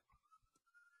trying it.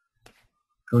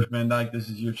 Coach Van Dyke, this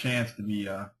is your chance to be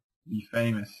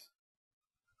famous.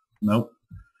 Nope.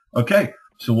 Okay,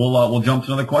 so we'll jump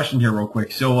to another question here real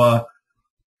quick. So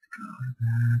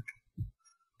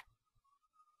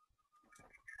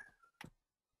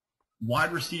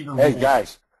wide receiver. Hey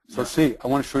guys, so see, I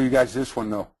want to show you guys this one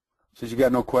though. Since you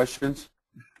got no questions,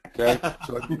 okay?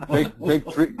 So big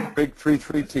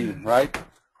 3-3 team, right?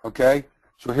 Okay.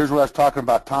 So here's what I was talking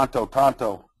about,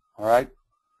 Tonto. All right.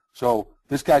 So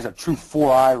this guy's a true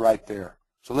 4-eye right there.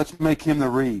 So let's make him the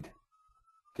read.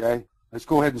 Okay. Let's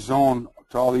go ahead and zone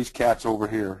to all these cats over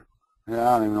here. And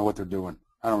I don't even know what they're doing.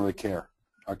 I don't really care.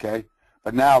 Okay.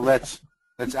 But now let's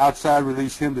outside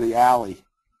release him to the alley.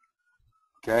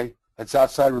 Okay. Let's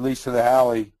outside release to the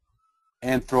alley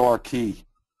and throw our key.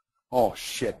 Oh,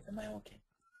 shit. Am I okay?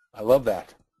 I love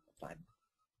that. Fine.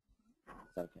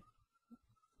 It's okay.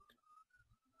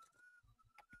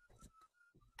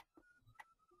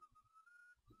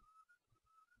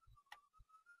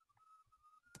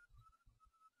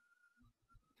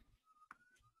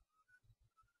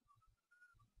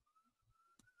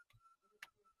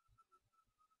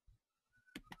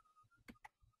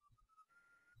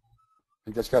 I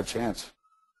think that's got a chance.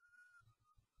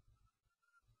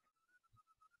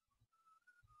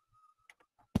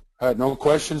 All right, no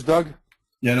questions, Doug?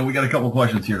 Yeah, no, we got a couple of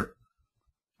questions here.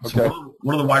 Okay. So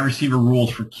what are the wide receiver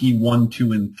rules for key 1,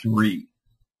 2, and 3?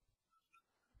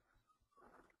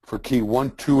 For key 1,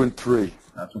 2, and 3.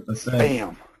 That's what they say.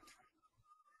 Bam.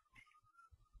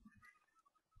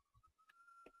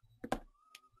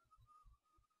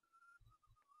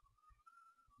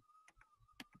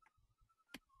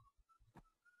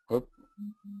 Oop.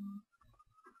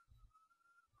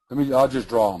 I'll just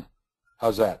draw them.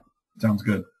 How's that? Sounds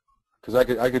good. Because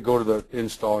I could go to the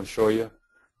install and show you.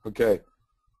 Okay.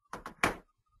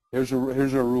 Here's the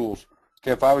rules.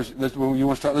 Okay, if I was let's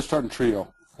start in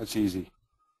trio. That's easy.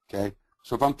 Okay.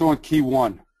 So if I'm throwing key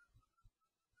 1,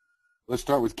 let's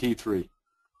start with key 3.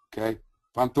 Okay.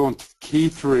 If I'm throwing key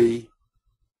 3,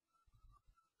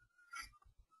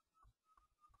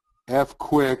 F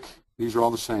quick, these are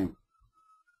all the same.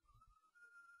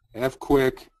 F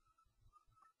quick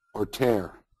or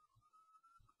tear.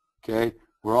 Okay.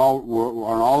 We're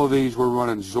on all of these, we're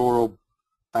running Zorro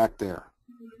back there.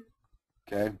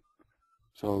 Okay.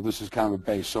 So this is kind of a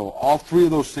base. So all 3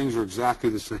 of those things are exactly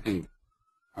the same.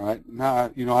 All right.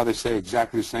 Now, you know how they say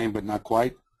exactly the same but not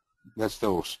quite? That's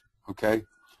those. Okay.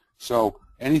 So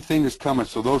anything that's coming,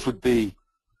 so those would be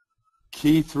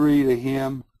key 3 to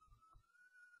him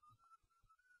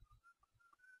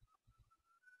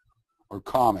or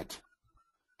comet.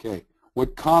 Okay.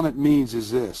 What comet means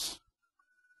is this.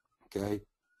 Okay.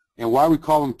 And why we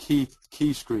call them key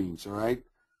screens, all right?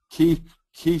 Key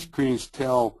screens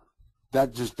tell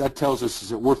that tells us is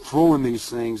that we're throwing these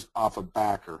things off a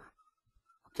backer.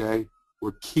 Okay?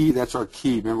 That's our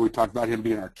key. Remember we talked about him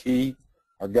being our key,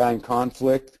 our guy in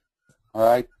conflict. All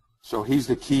right? So he's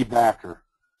the key backer.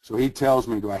 So he tells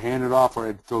me, do I hand it off or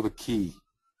I throw the key?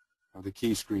 Or the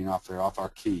key screen off there, off our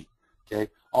key. Okay?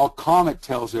 All comet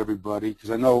tells everybody,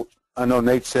 because I know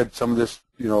Nate said some of this,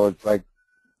 you know, it's like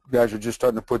you guys are just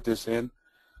starting to put this in.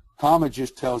 Comet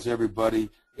just tells everybody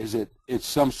is that it's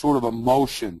some sort of a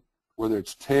motion, whether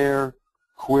it's tear,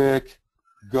 quick,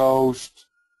 ghost,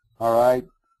 all right,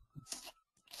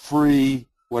 free,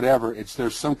 whatever.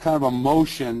 There's some kind of a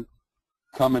motion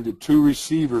coming to 2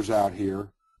 receivers out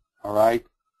here, all right,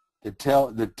 that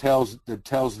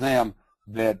tells them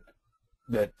that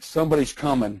somebody's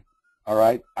coming, all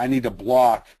right. I need to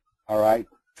block, all right,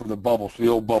 for the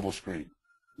old bubble screen.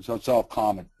 So that's all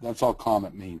comet. That's all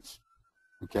comet means,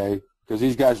 okay? Because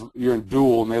these guys, you're in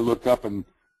duel, and they look up and,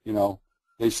 you know,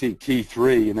 they see key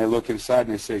 3, and they look inside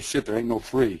and they say, shit, there ain't no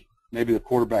free. Maybe the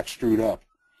quarterback's screwed up.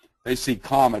 They see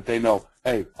comet, they know,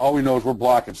 hey, all we know is we're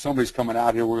blocking. Somebody's coming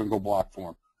out here, we're going to go block for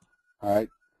them. All right?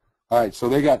 All right, so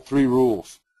they got 3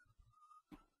 rules.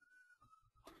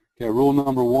 Okay, rule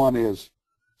number 1 is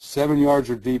 7 yards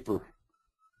or deeper.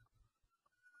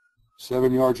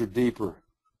 7 yards or deeper,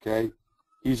 okay?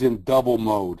 He's in double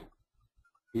mode.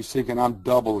 He's thinking, I'm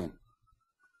doubling.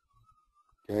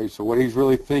 Okay, so what he's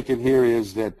really thinking here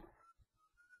is that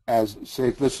let's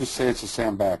just say it's a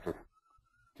Sam backer.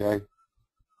 Okay?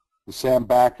 The Sam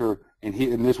backer, and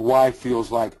this Y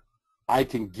feels like I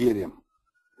can get him.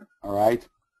 All right?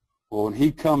 Well, when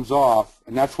he comes off,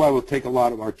 and that's why we'll take a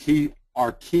lot of our keys,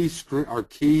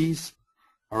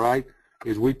 all right,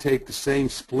 is we take the same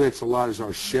splits a lot as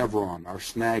our chevron, our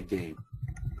snag game.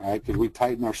 All right, because we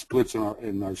tighten our splits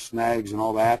and our snags and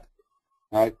all that.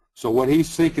 All right, so what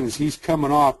he's thinking is he's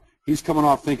coming off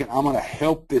thinking, I'm going to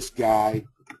help this guy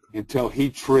until he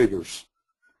triggers.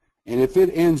 And if it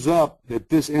ends up that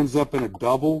this ends up in a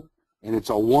double and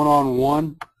it's a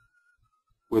one-on-one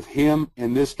with him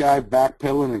and this guy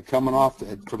backpedaling and coming off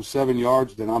from 7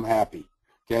 yards, then I'm happy,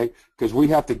 okay? Because we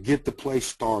have to get the play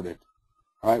started.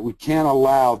 All right, we can't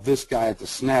allow this guy at the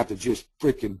snap to just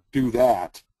freaking do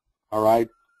that, all right,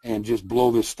 and just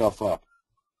blow this stuff up.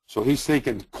 So he's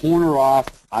thinking corner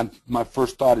off. My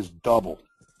first thought is double.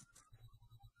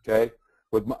 Okay,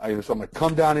 so I'm going to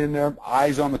come down in there,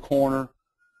 eyes on the corner.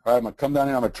 All right, I'm going to come down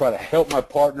in. I'm going to try to help my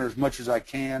partner as much as I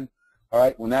can. All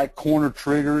right, when that corner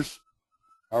triggers,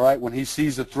 all right, when he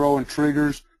sees the throw and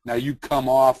triggers, now you come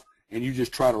off and you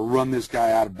just try to run this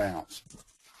guy out of bounds.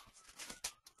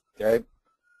 Okay,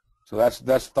 so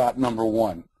that's thought number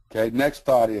 1. Okay, next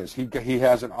thought is he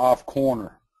has an off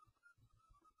corner.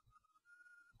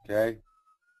 Okay,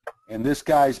 and this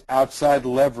guy's outside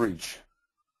leverage.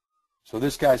 So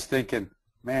this guy's thinking,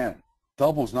 man,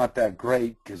 double's not that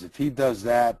great because if he does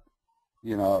that,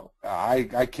 you know,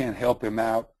 I can't help him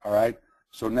out, all right?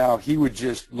 So now he would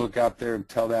just look out there and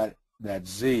tell that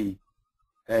Z,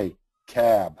 hey,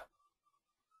 cab,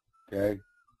 okay?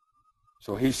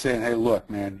 So he's saying, hey, look,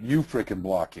 man, you freaking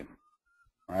block him,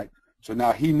 all right? So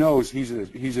now he knows he's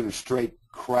in a straight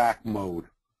crack mode.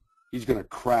 He's going to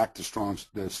crack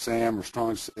the Sam or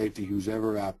strong safety who's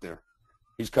ever out there.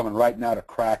 He's coming right now to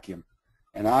crack him.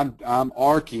 And I'm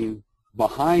arcing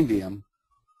behind him,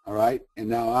 all right, and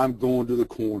now I'm going to the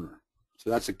corner. So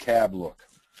that's a cab look.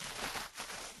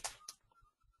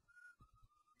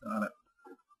 Got it.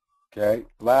 Okay,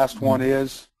 last one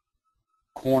is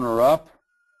corner up,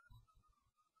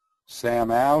 Sam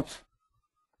out,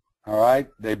 all right.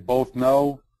 They both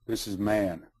know this is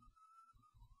man.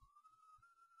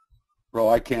 Bro,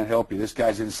 I can't help you. This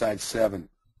guy's inside 7.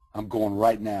 I'm going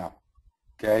right now,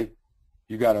 okay?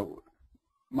 You got to...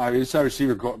 My inside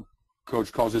receiver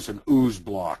coach calls this an ooze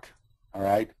block, all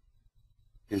right?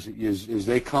 Is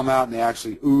they come out and they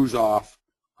actually ooze off,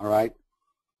 all right?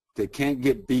 They can't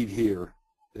get beat here.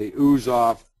 They ooze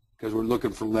off because we're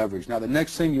looking for leverage. Now, the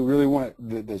next thing you really want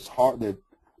that's hard that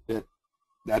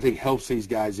I think helps these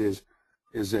guys is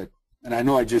that, and I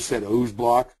know I just said ooze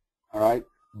block, all right,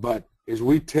 but is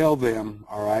we tell them,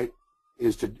 all right,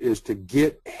 is to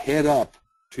get head up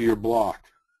to your block.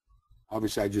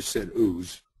 Obviously, I just said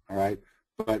ooze, all right?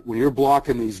 But when you're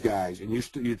blocking these guys and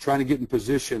you're trying to get in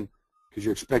position because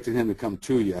you're expecting him to come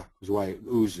to you, is why it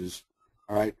oozes,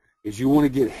 all right, is you want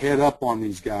to get head up on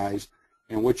these guys,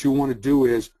 and what you want to do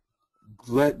is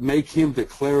make him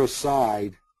declare a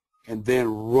side and then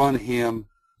run him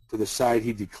to the side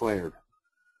he declared.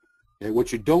 Okay?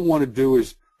 What you don't want to do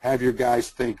is have your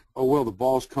guys think, oh, well, the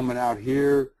ball's coming out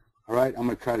here, all right, I'm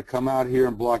going to try to come out here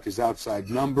and block his outside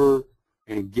number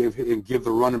and give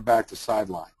the running back the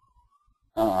sideline.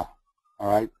 All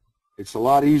right? It's a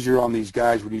lot easier on these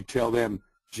guys when you tell them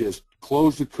just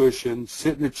close the cushion,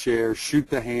 sit in the chair, shoot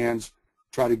the hands,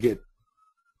 try to get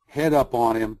head up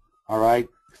on him, all right?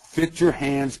 Fit your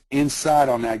hands inside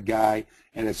on that guy,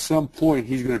 and at some point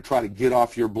he's going to try to get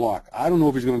off your block. I don't know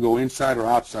if he's going to go inside or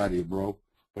outside of you, bro,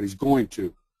 but he's going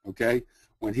to, okay?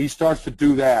 When he starts to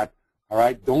do that, all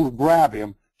right, don't grab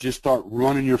him. Just start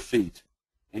running your feet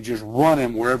and just run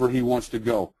him wherever he wants to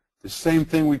go. The same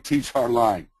thing we teach our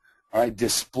line, all right?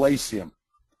 Displace him,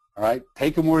 all right?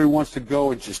 Take him where he wants to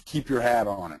go and just keep your hat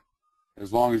on him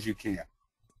as long as you can.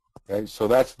 Okay, so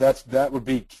that would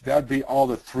be all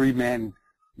the three-man,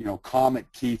 Comet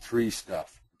Key 3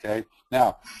 stuff. Okay,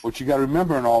 now what you got to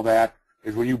remember in all that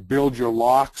is when you build your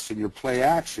locks and your play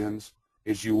actions,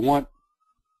 is you want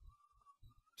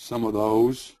some of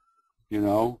those,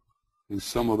 and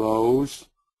some of those,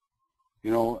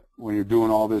 when you're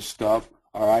doing all this stuff.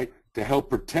 All right, to help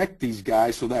protect these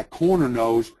guys, so that corner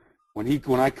knows when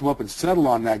I come up and settle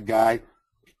on that guy,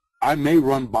 I may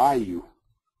run by you.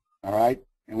 All right.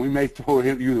 And we may throw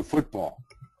you the football.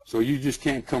 So you just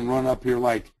can't come run up here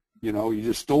like, you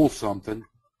just stole something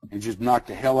and just knock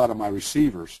the hell out of my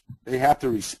receivers. They have to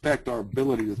respect our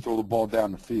ability to throw the ball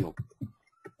down the field.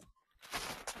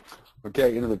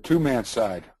 Okay, into the two-man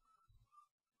side.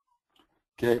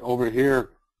 Okay, over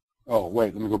here. Oh,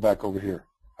 wait, let me go back over here.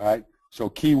 All right, so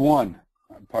key one.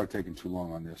 I'm probably taking too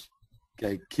long on this.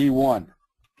 Okay, key one.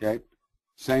 Okay,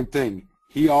 same thing.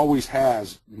 He always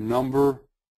has number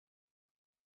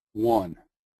 1,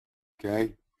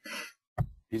 okay?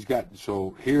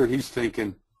 So here he's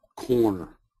thinking corner.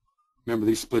 Remember,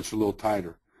 these splits are a little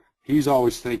tighter. He's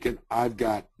always thinking, I've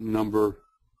got number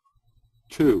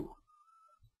 2.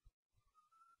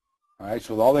 All right,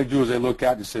 so all they do is they look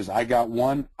at it and says, I got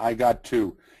 1, I got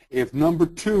 2. If number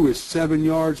 2 is 7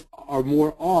 yards or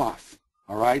more off,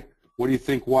 all right, what do you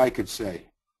think Y could say?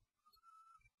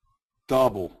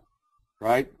 Double,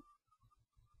 right?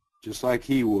 Just like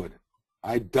he would.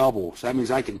 I double. So that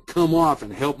means I can come off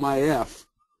and help my F,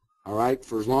 all right,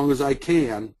 for as long as I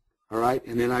can, all right,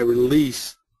 and then I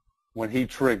release when he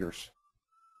triggers.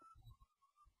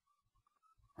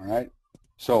 All right?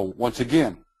 So once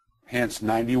again, hence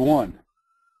 91.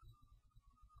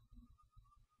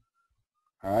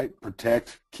 All right,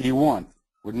 protect key 1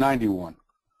 with 91.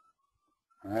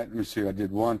 All right, let me see. I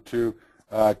did 1, 2.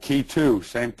 Key 2,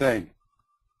 same thing.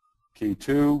 Key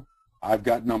 2, I've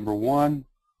got number 1.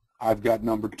 I've got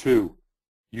number 2.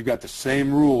 You got the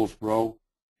same rules, bro.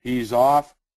 He's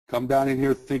off. Come down in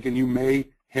here thinking you may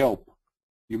help.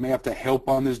 You may have to help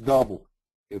on this double,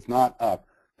 if not up.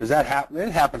 Does that happen?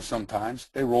 It happens sometimes.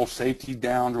 They roll safety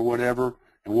down or whatever,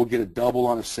 and we'll get a double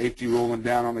on a safety rolling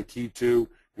down on the key 2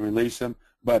 and release them.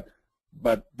 But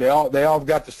they all have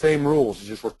got the same rules. It's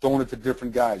just we're throwing it to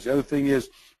different guys. The other thing is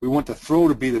we want the throw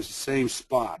to be the same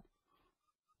spot.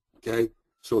 Okay?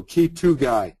 So a key 2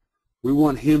 guy, we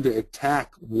want him to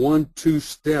attack 1, 2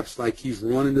 steps like he's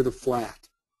running to the flat.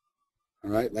 All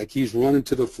right? Like he's running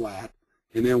to the flat.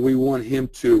 And then we want him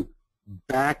to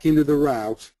back into the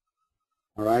route,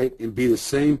 all right, and be the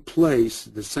same place,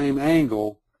 the same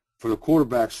angle for the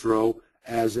quarterback's throw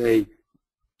as a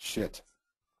shit.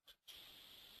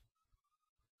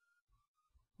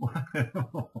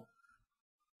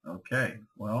 Okay,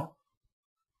 well,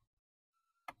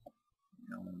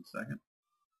 hang on 1 second.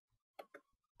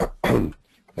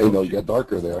 Hey, no, you got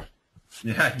darker there.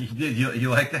 Yeah, you did. You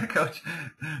like that, Coach?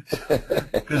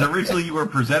 Because originally you were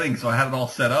presenting, so I had it all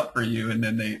set up for you, and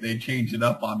then they changed it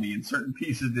up on me, and certain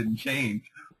pieces didn't change.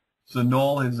 So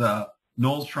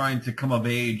Noel's trying to come of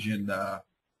age and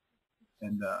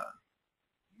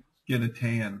get a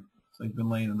tan. So he's been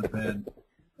laying in the bed.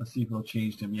 Let's see if it'll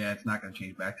change him. Yeah, it's not going to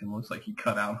change back to him. Looks like he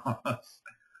cut out on us.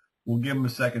 We'll give him a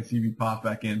second, see if he pops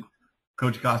back in.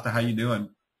 Coach Costa, how you doing?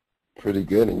 Pretty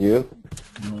good, and you?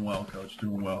 Doing well, Coach.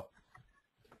 Doing well.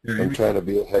 Here, I'm trying to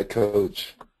be a head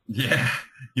coach. Yeah.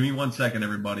 Give me 1 second,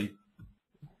 everybody.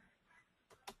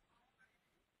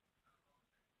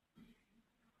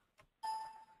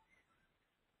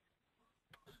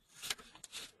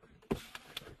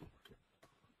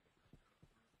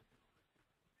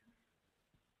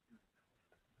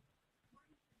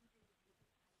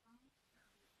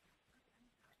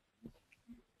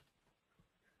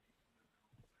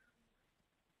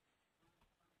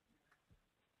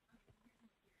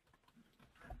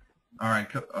 All right.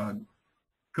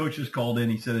 Coach just called in.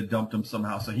 He said it dumped him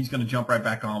somehow, so he's going to jump right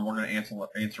back on. We're going to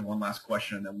answer one last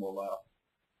question, and then we'll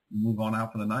move on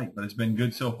out for the night. But it's been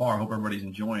good so far. I hope everybody's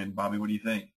enjoying. Bobby, what do you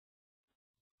think?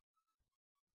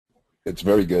 It's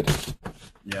very good.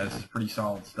 Yeah, this is pretty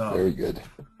solid stuff. Very good.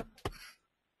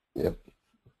 Yep.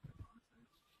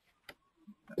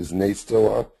 Is Nate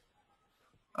still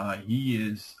on? He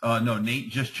is. No, Nate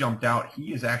just jumped out.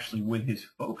 He is actually with his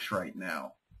folks right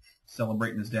now,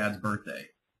 celebrating his dad's birthday.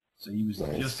 So he was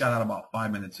Nice. Just got out about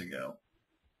 5 minutes ago.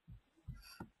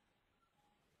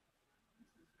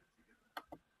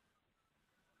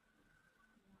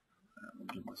 We'll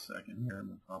give him a second here and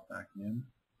we'll pop back in.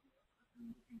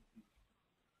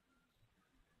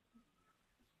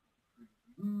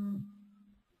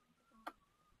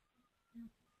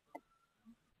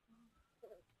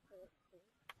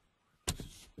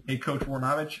 Hey, Coach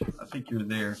Warnovich, I think you're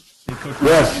there. Hey, Coach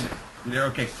Yes. You there?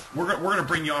 Okay. We're going to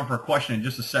bring you on for a question in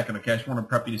just a second, okay? I just want to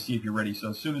prep you to see if you're ready. So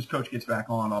as soon as Coach gets back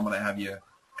on, I'm going to have you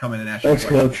come in and ask you a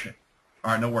question. Thanks, Coach.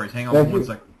 All right, no worries. Hang on Thank for 1 you.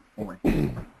 second for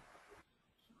me.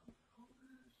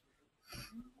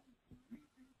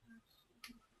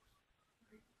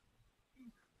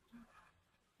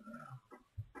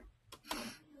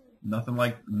 Nothing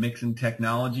like mixing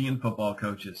technology and football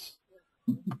coaches.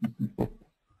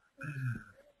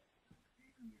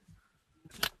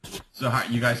 So how,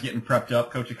 you guys getting prepped up,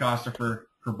 Coach Acosta, for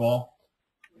ball?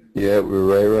 Yeah, we're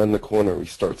right around the corner. We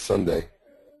start Sunday.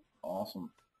 Awesome.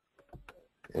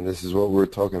 And this is what we're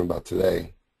talking about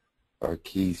today. Our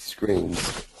key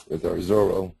screens with our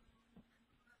Zorro.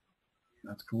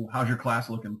 That's cool. How's your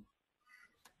class looking?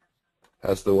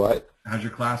 How's the what? How's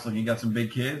your class looking? You got some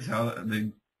big kids? How they?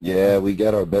 Yeah, we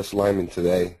got our best lineman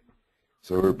today.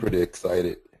 So we're pretty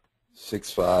excited.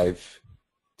 6'5",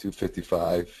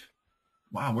 255.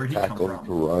 Wow, where'd he come Tackle, from?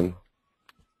 can run.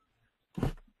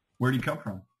 Where'd he come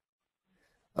from?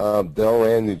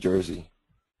 Delran, New Jersey.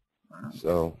 Wow.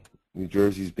 So New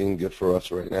Jersey's being good for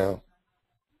us right now.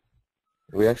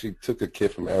 We actually took a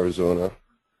kid from Arizona.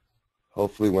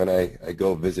 Hopefully when I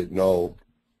go visit Noel,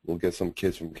 we'll get some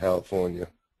kids from California.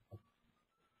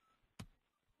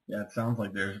 Yeah, it sounds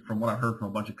like there's, from what I've heard from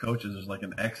a bunch of coaches, there's like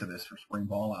an exodus for spring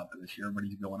ball out there this year.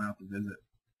 Everybody's going out to visit.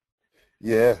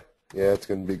 Yeah, it's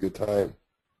going to be a good time.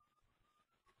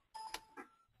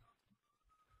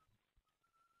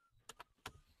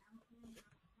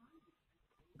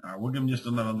 All right, we'll give him just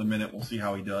another minute. We'll see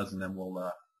how he does, and then we'll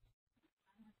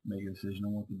make a decision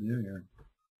on what to do here.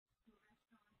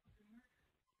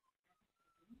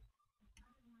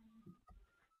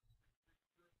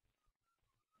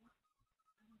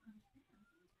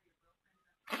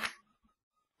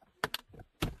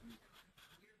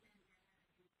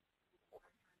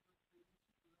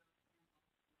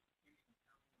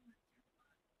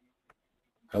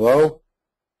 Hello?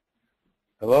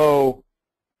 Hello?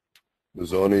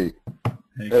 Mazzone,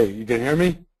 Hey, you can hear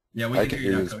me? Yeah, we I can can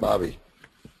hear hear you this, now, Coach.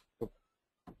 Bobby.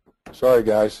 Sorry,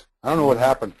 guys. I don't know what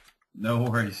happened. No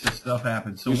worries. This stuff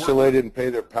happens. So UCLA didn't pay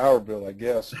their power bill, I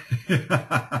guess.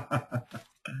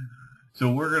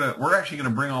 So we're actually gonna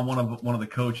bring on one of the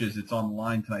coaches that's on the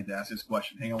line tonight to ask this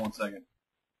question. Hang on 1 second.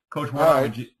 Coach Mornovich, All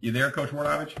right. you there, Coach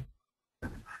Mornovich?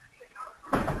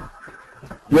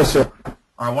 Yes, sir.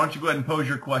 All right, why don't you go ahead and pose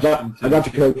your question? I got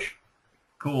you, Coach.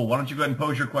 Cool. Why don't you go ahead and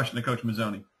pose your question to Coach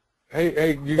Mazzone?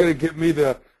 Hey, you gonna give me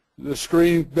the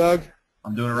screen, Doug?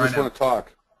 I'm doing it I right just now. want to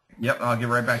talk. Yep, I'll get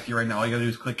right back to you right now. All you gotta do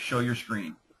is click show your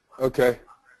screen. Okay.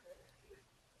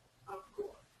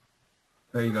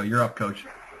 There you go. You're up, Coach.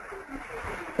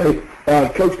 Hey,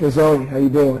 Coach Nzone, how you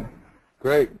doing?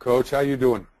 Great, Coach. How you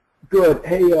doing? Good.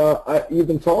 Hey, you've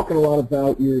been talking a lot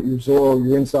about your Zorro,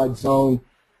 your inside zone,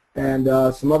 and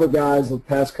some other guys the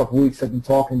past couple weeks have been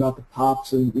talking about the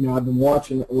pops, and I've been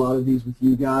watching a lot of these with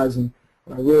you guys, and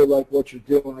I really like what you're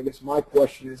doing. I guess my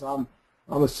question is, I'm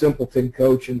a simpleton,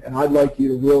 Coach, and I'd like you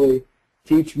to really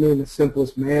teach me in the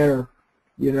simplest manner.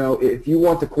 If you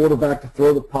want the quarterback to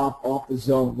throw the pop off the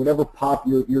zone, whatever pop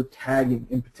you're tagging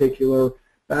in particular,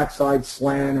 backside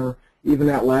slant, or even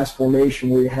that last formation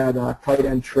where you had tight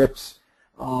end trips,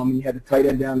 you had the tight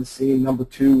end down the seam, number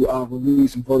 2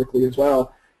 releasing vertically as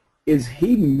well. Is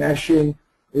he meshing?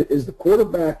 Is the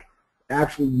quarterback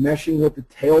actually meshing with the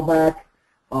tailback?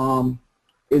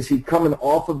 Is he coming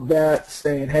off of that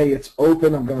saying, hey, it's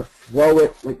open, I'm going to throw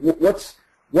it? Like,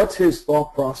 what's his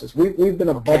thought process? We've been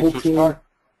a bubble team.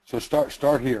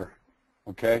 Start here,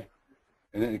 okay?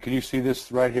 And then can you see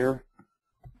this right here?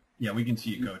 Yeah, we can see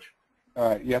you, Coach. All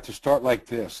right, you have to start like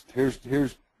this. Here's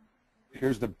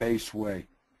the base way.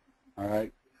 All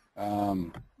right.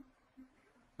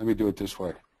 Let me do it this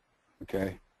way,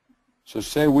 okay? So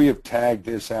say we have tagged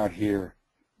this out here,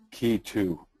 key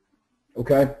 2.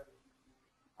 Okay.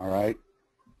 All right?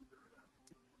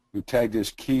 We tagged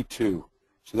this key 2.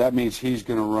 So that means he's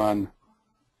going to run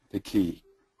the key.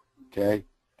 Okay?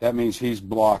 That means he's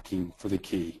blocking for the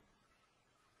key.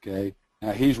 Okay?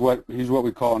 Now he's what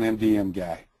we call an MDM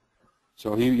guy.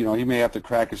 So he may have to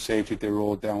crack a safety if they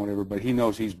roll it down, whatever, but he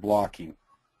knows he's blocking.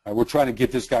 All right, we're trying to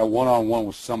get this guy one-on-one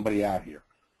with somebody out here.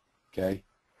 Okay?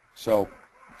 So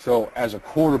as a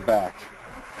quarterback,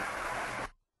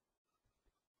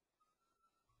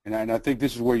 and I think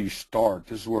this is where you start.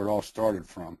 This is where it all started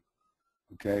from.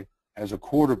 Okay? As a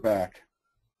quarterback,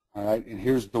 all right, and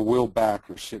here's the will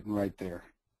backer sitting right there.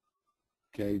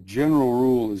 Okay? General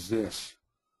rule is this.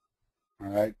 All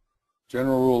right?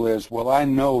 General rule is, well, I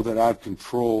know that I've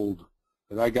controlled,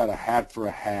 that I got a hat for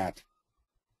a hat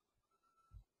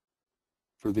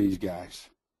for these guys.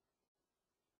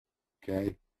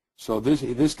 Okay? So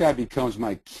this guy becomes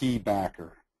my key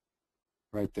backer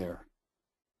right there.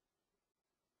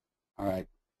 All right.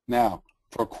 Now,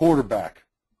 for a quarterback,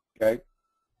 okay,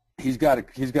 he's got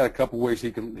a couple ways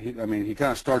he can, he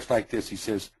kind of starts like this. He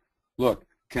says, look,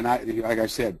 can I, like I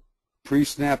said,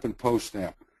 pre-snap and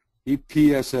post-snap,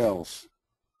 PSLs,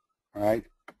 all right?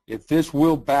 If this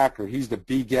will backer, he's the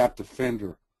B-gap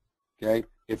defender, okay?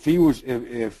 If he was,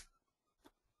 if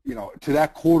to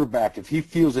that quarterback, if he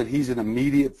feels that he's an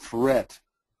immediate threat,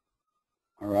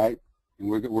 all right, and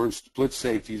we're in split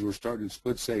safeties, we're starting in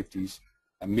split safeties,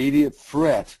 immediate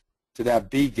threat to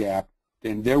that B-gap,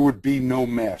 then there would be no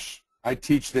mesh. I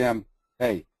teach them,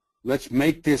 hey, let's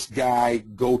make this guy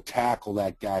go tackle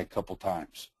that guy a couple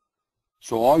times.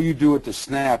 So all you do at the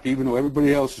snap, even though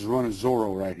everybody else is running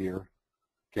Zorro right here,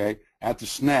 okay, at the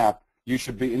snap, you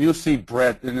should be, and you'll see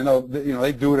Brett, and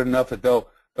they do it enough that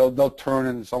they'll turn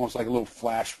and it's almost like a little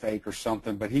flash fake or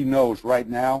something, but he knows right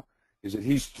now is that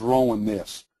he's throwing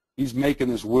this. He's making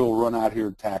this will run out here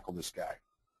and tackle this guy,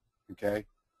 okay?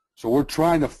 So we're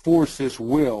trying to force this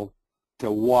will to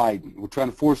widen. We're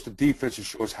trying to force the defense to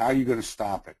show us how you're going to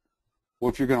stop it. Well,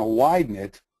 if you're going to widen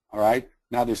it, all right,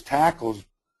 now this tackle's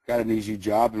got an easy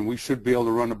job, and we should be able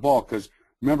to run the ball because,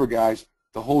 remember, guys,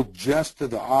 the whole gist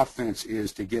of the offense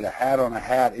is to get a hat on a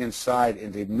hat inside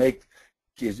and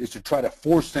is to try to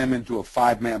force them into a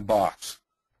 5-man box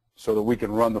so that we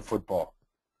can run the football.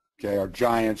 Okay, our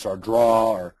Giants, our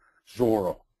draw, our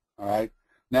Zorro, all right?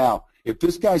 Now, if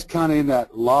this guy's kind of in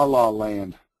that la-la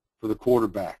land for the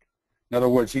quarterback, in other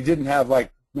words, he didn't have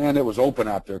man, it was open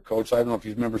out there, Coach. I don't know if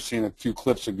you remember seeing a few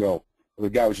clips ago where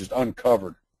the guy was just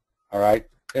uncovered, all right?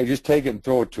 Hey, just take it and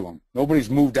throw it to him. Nobody's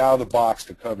moved out of the box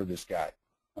to cover this guy,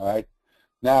 all right?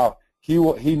 Now, he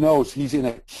knows he's in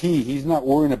a key. He's not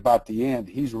worrying about the end.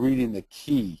 He's reading the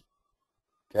key,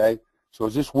 okay? So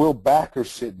is this will backer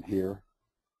sitting here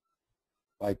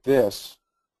like this,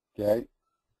 okay?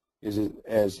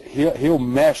 As he'll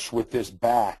mesh with this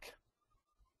back,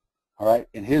 all right?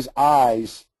 And his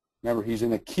eyes, remember, he's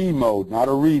in a key mode, not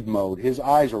a read mode. His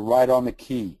eyes are right on the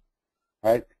key,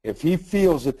 right? If he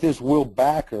feels that this will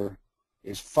backer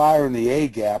is firing the A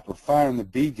gap or firing the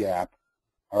B gap,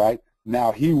 all right,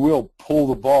 now he will pull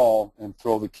the ball and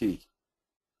throw the key,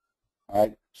 all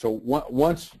right? So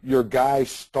once your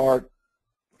guys start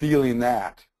feeling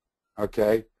that,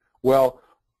 okay, well,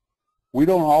 we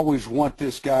don't always want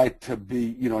this guy to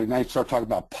be, now you start talking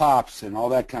about pops and all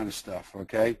that kind of stuff,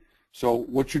 okay? So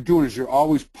what you're doing is you're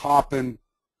always popping,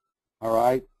 all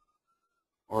right,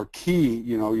 or key,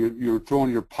 you're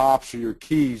throwing your pops or your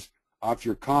keys off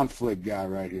your conflict guy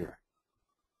right here,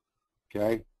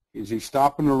 okay? Is he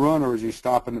stopping the run or is he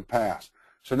stopping the pass?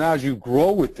 So now as you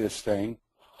grow with this thing,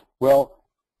 well,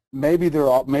 maybe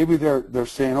they're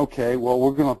saying, okay, well,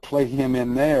 we're going to play him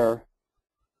in there,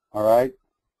 all right,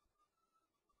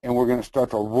 and we're going to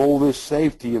start to roll this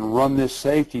safety and run this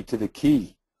safety to the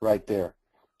key right there.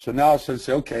 So now it's going to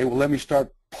say, okay, well, let me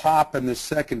start popping the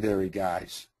secondary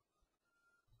guys,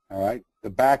 all right, the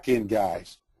back end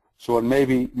guys. So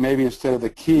maybe instead of the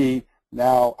key,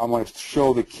 now I'm going to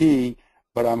show the key,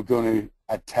 but I'm going to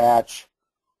attach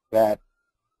that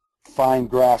fine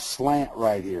grass slant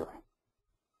right here.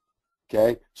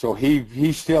 Okay, so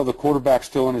the quarterback's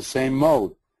still in the same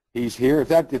mode. He's here.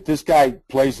 If this guy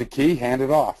plays the key, hand it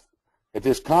off. If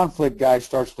this conflict guy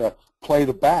starts to play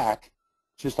the back,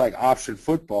 just like option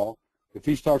football, if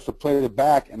he starts to play the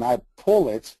back and I pull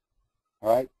it,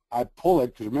 all right, I pull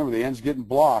it because remember the end's getting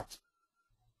blocked.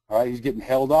 All right, he's getting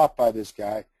held off by this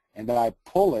guy, and then I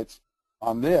pull it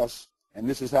on this, and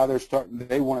this is how they're starting.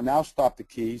 They want to now stop the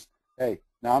keys. Hey,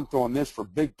 now I'm throwing this for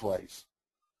big plays.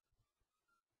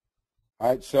 All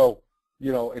right, so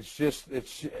it's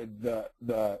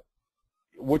the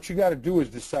what you got to do is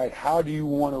decide how do you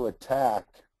want to attack,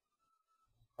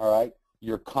 all right,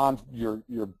 your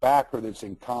backer that's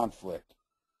in conflict.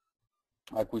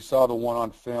 Like we saw the one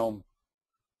on film.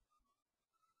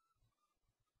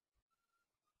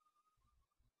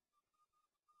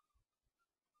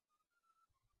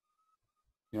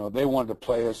 You know, they wanted to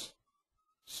play us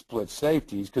split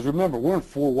safeties because remember, we're in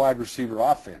 4 wide receiver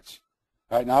offense.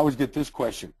 All right, and I always get this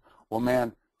question. Well,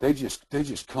 man, they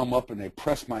just come up and they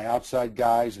press my outside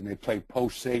guys and they play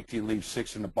post safety and leave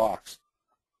 6 in the box.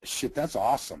 Shit, that's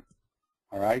awesome.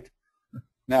 All right.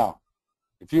 Now,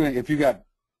 if you don't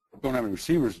have any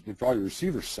receivers, if all your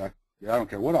receivers suck, I don't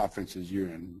care what offenses you're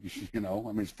in. You know,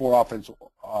 I mean, it's 4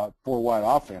 wide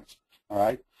offense. All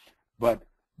right, but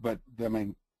I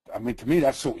mean, to me,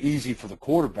 that's so easy for the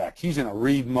quarterback. He's in a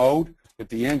read mode. If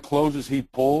the end closes, he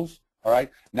pulls. All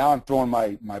right. Now I'm throwing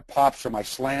my pops or my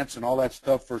slants and all that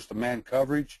stuff versus the man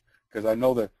coverage because I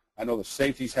know the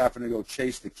safety's having to go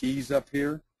chase the keys up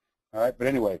here. All right. But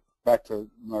anyway, back to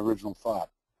my original thought.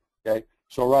 Okay.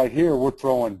 So right here we're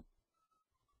throwing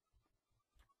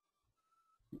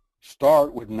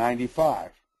start with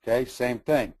 95. Okay. Same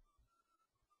thing.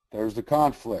 There's the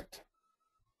conflict.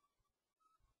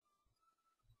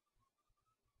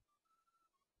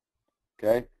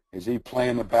 Okay. Is he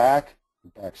playing the back?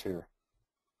 The back's here.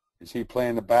 Is he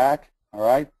playing the back, all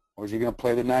right, or is he going to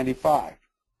play the 95?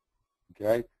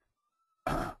 Okay.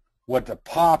 What the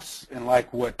pops and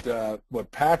like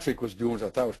what Patrick was doing, which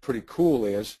I thought was pretty cool,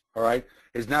 is all right,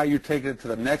 is now you're taking it to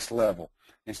the next level.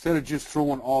 Instead of just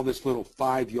throwing all this little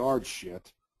 5-yard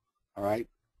shit, all right,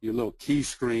 your little key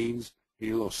screens,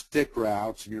 your little stick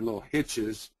routes, and your little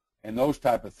hitches and those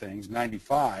type of things,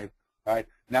 95. All right,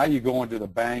 now you go into the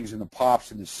bangs and the pops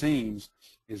and the seams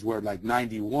is where like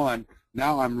 91.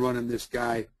 Now I'm running this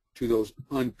guy to those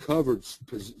uncovered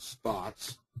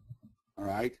spots, all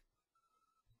right?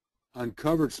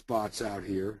 Uncovered spots out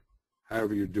here,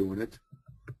 however you're doing it,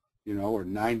 you know, or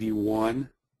 91,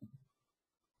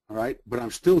 all right? But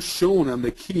I'm still showing them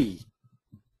the key.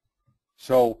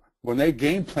 So when they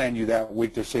game plan you that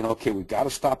week, they're saying, okay, we've got to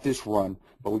stop this run,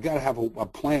 but we've got to have a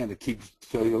plan to keep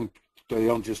so they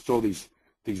don't just throw these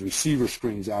receiver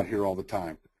screens out here all the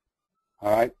time, all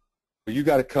right? But you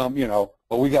got to come, you know.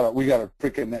 Well, we got to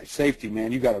freaking that safety,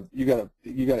 man. You got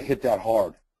to hit that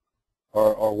hard,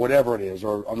 or whatever it is,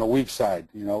 or on the weak side,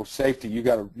 you know, safety. You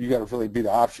got to really be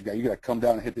the option guy. You got to come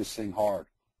down and hit this thing hard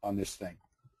on this thing.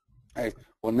 Hey,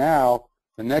 well now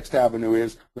the next avenue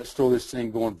is let's throw this thing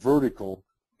going vertical,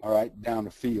 all right, down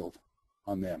the field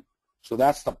on them. So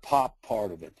that's the pop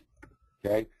part of it.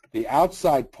 Okay, the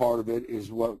outside part of it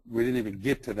is what we didn't even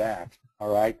get to that.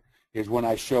 All right, is when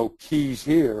I show keys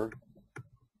here.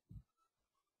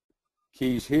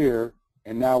 Keys here,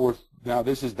 and now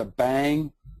this is the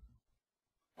bang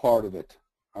part of it,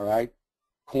 all right?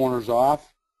 Corners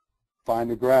off, find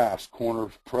the grass,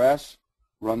 corners press,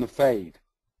 run the fade,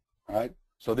 all right?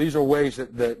 So these are ways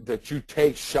that you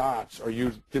take shots or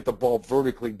you get the ball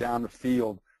vertically down the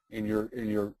field in your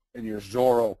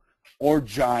Zorro or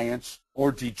Giants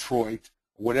or Detroit,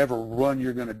 whatever run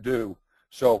you're going to do.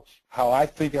 So how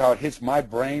it hits my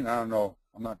brain, I don't know,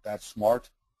 I'm not that smart.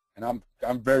 And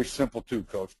I'm very simple too,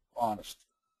 Coach, honest.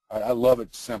 I love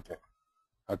it simple,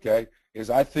 okay? Is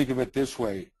I think of it this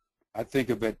way. I think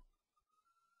of it,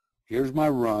 here's my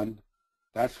run.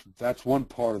 That's one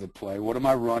part of the play. What am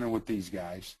I running with these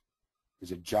guys?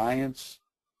 Is it Giants?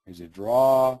 Is it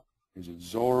draw? Is it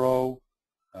Zorro?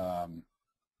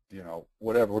 You know,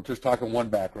 whatever. We're just talking one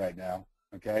back right now,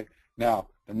 okay? Now,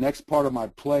 the next part of my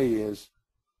play is,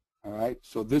 all right,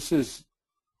 so this is,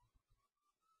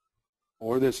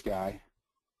 or this guy,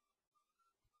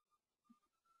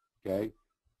 okay?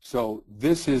 So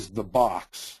this is the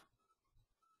box,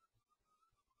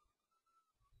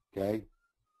 okay?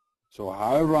 So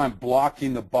however I'm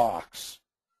blocking the box,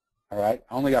 all right,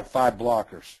 I only got 5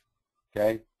 blockers,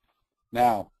 okay?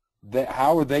 Now,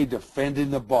 how are they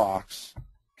defending the box,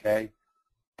 okay?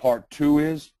 Part 2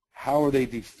 is, how are they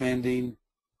defending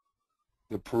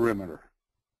the perimeter?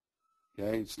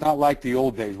 Okay, it's not like the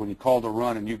old days when you called a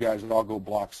run and you guys would all go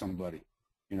block somebody,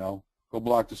 you know, go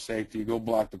block the safety, go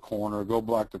block the corner,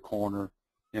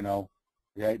 you know.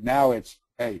 Okay, now it's,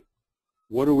 hey,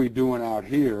 what are we doing out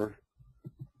here?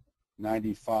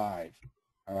 95,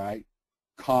 all right,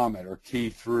 Comet or Key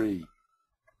 3,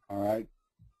 all right,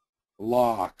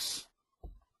 locks,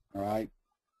 all right,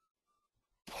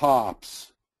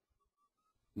 pops,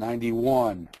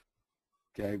 91,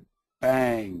 okay,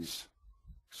 bangs.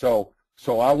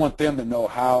 So I want them to know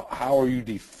how are you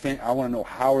defend. I want to know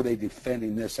how are they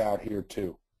defending this out here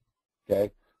too,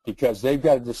 okay? because they've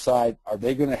got to decide, are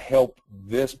they going to help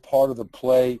this part of the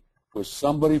play with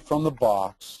somebody from the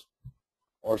box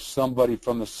or somebody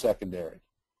from the secondary?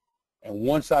 And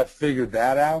once I figured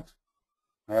that out,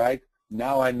 all right,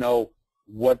 now I know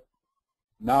what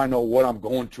I'm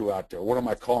going to out there. What am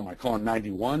I calling? Am I calling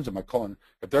 91s? Am I calling,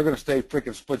 if they're going to stay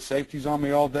freaking split safeties on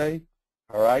me all day,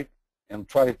 all right, and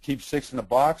try to keep 6 in the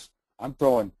box, I'm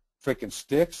throwing freaking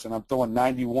sticks and I'm throwing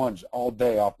 91s all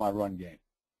day off my run game.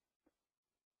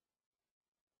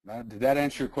 Now, did that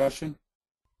answer your question?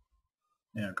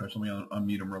 Yeah, Coach, let me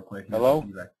unmute him real quick. Hello?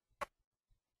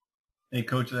 Hey,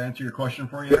 Coach, did that answer your question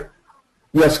for you?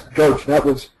 Yes, Coach. That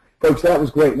was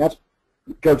great.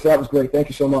 Coach, that was great. Thank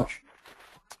you so much.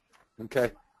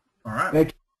 Okay. All right. Thank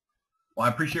you. Well, I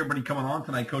appreciate everybody coming on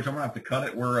tonight, Coach. I'm gonna have to cut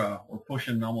it. We're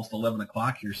pushing almost 11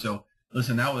 o'clock here. So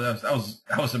listen, that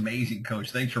was amazing,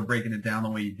 Coach. Thanks for breaking it down the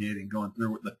way you did and going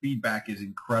through it. The feedback is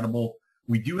incredible.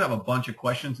 We do have a bunch of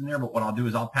questions in there, but what I'll do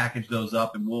is I'll package those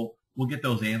up and we'll get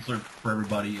those answered for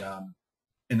everybody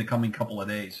in the coming couple of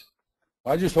days.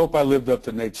 I just hope I lived up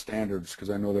to Nate's standards because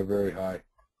I know they're very high.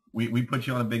 We put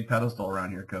you on a big pedestal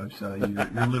around here, Coach. So you're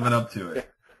living up to it.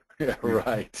 Yeah,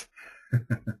 right.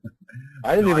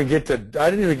 I didn't even get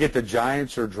the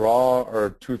Giants or draw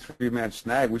or 2-3-man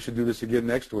snag. We should do this again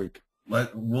next week.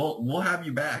 We'll have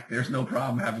you back. There's no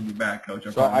problem having you back, Coach.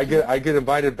 I get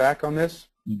invited back on this.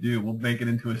 You do. We'll make it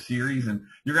into a series, and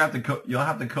you'll have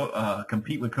to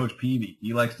compete with Coach Peavy.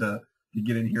 He likes to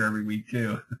get in here every week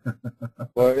too.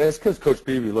 Well, that's because Coach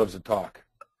Peavy loves to talk.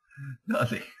 Does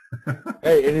he?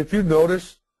 Hey, and if you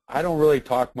notice, I don't really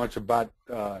talk much about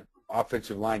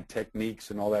offensive line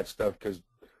techniques and all that stuff because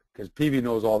Peavy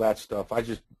knows all that stuff. I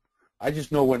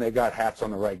just know when they got hats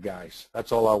on the right guys.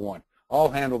 That's all I want. I'll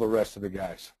handle the rest of the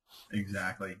guys.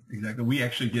 Exactly. We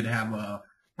actually did have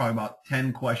probably about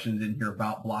 10 questions in here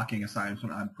about blocking assignments.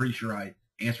 I'm pretty sure I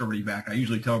answer everybody back. I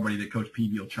usually tell everybody that Coach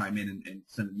Peavy will chime in and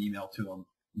send an email to them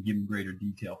and give them greater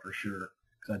detail for sure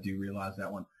because I do realize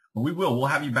that one. But we'll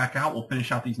have you back out. We'll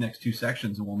finish out these next 2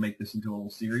 sections and we'll make this into a little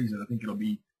series, and I think it'll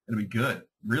be good,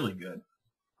 really good.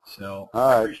 So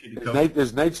all right.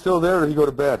 Is Nate still there, or did he go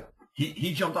to bed?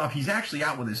 He jumped off. He's actually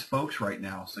out with his folks right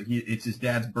now. So it's his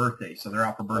dad's birthday, so they're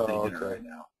out for birthday dinner right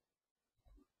now.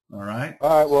 All right.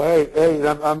 All right. Well,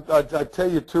 hey, I tell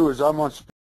you too, is I'm on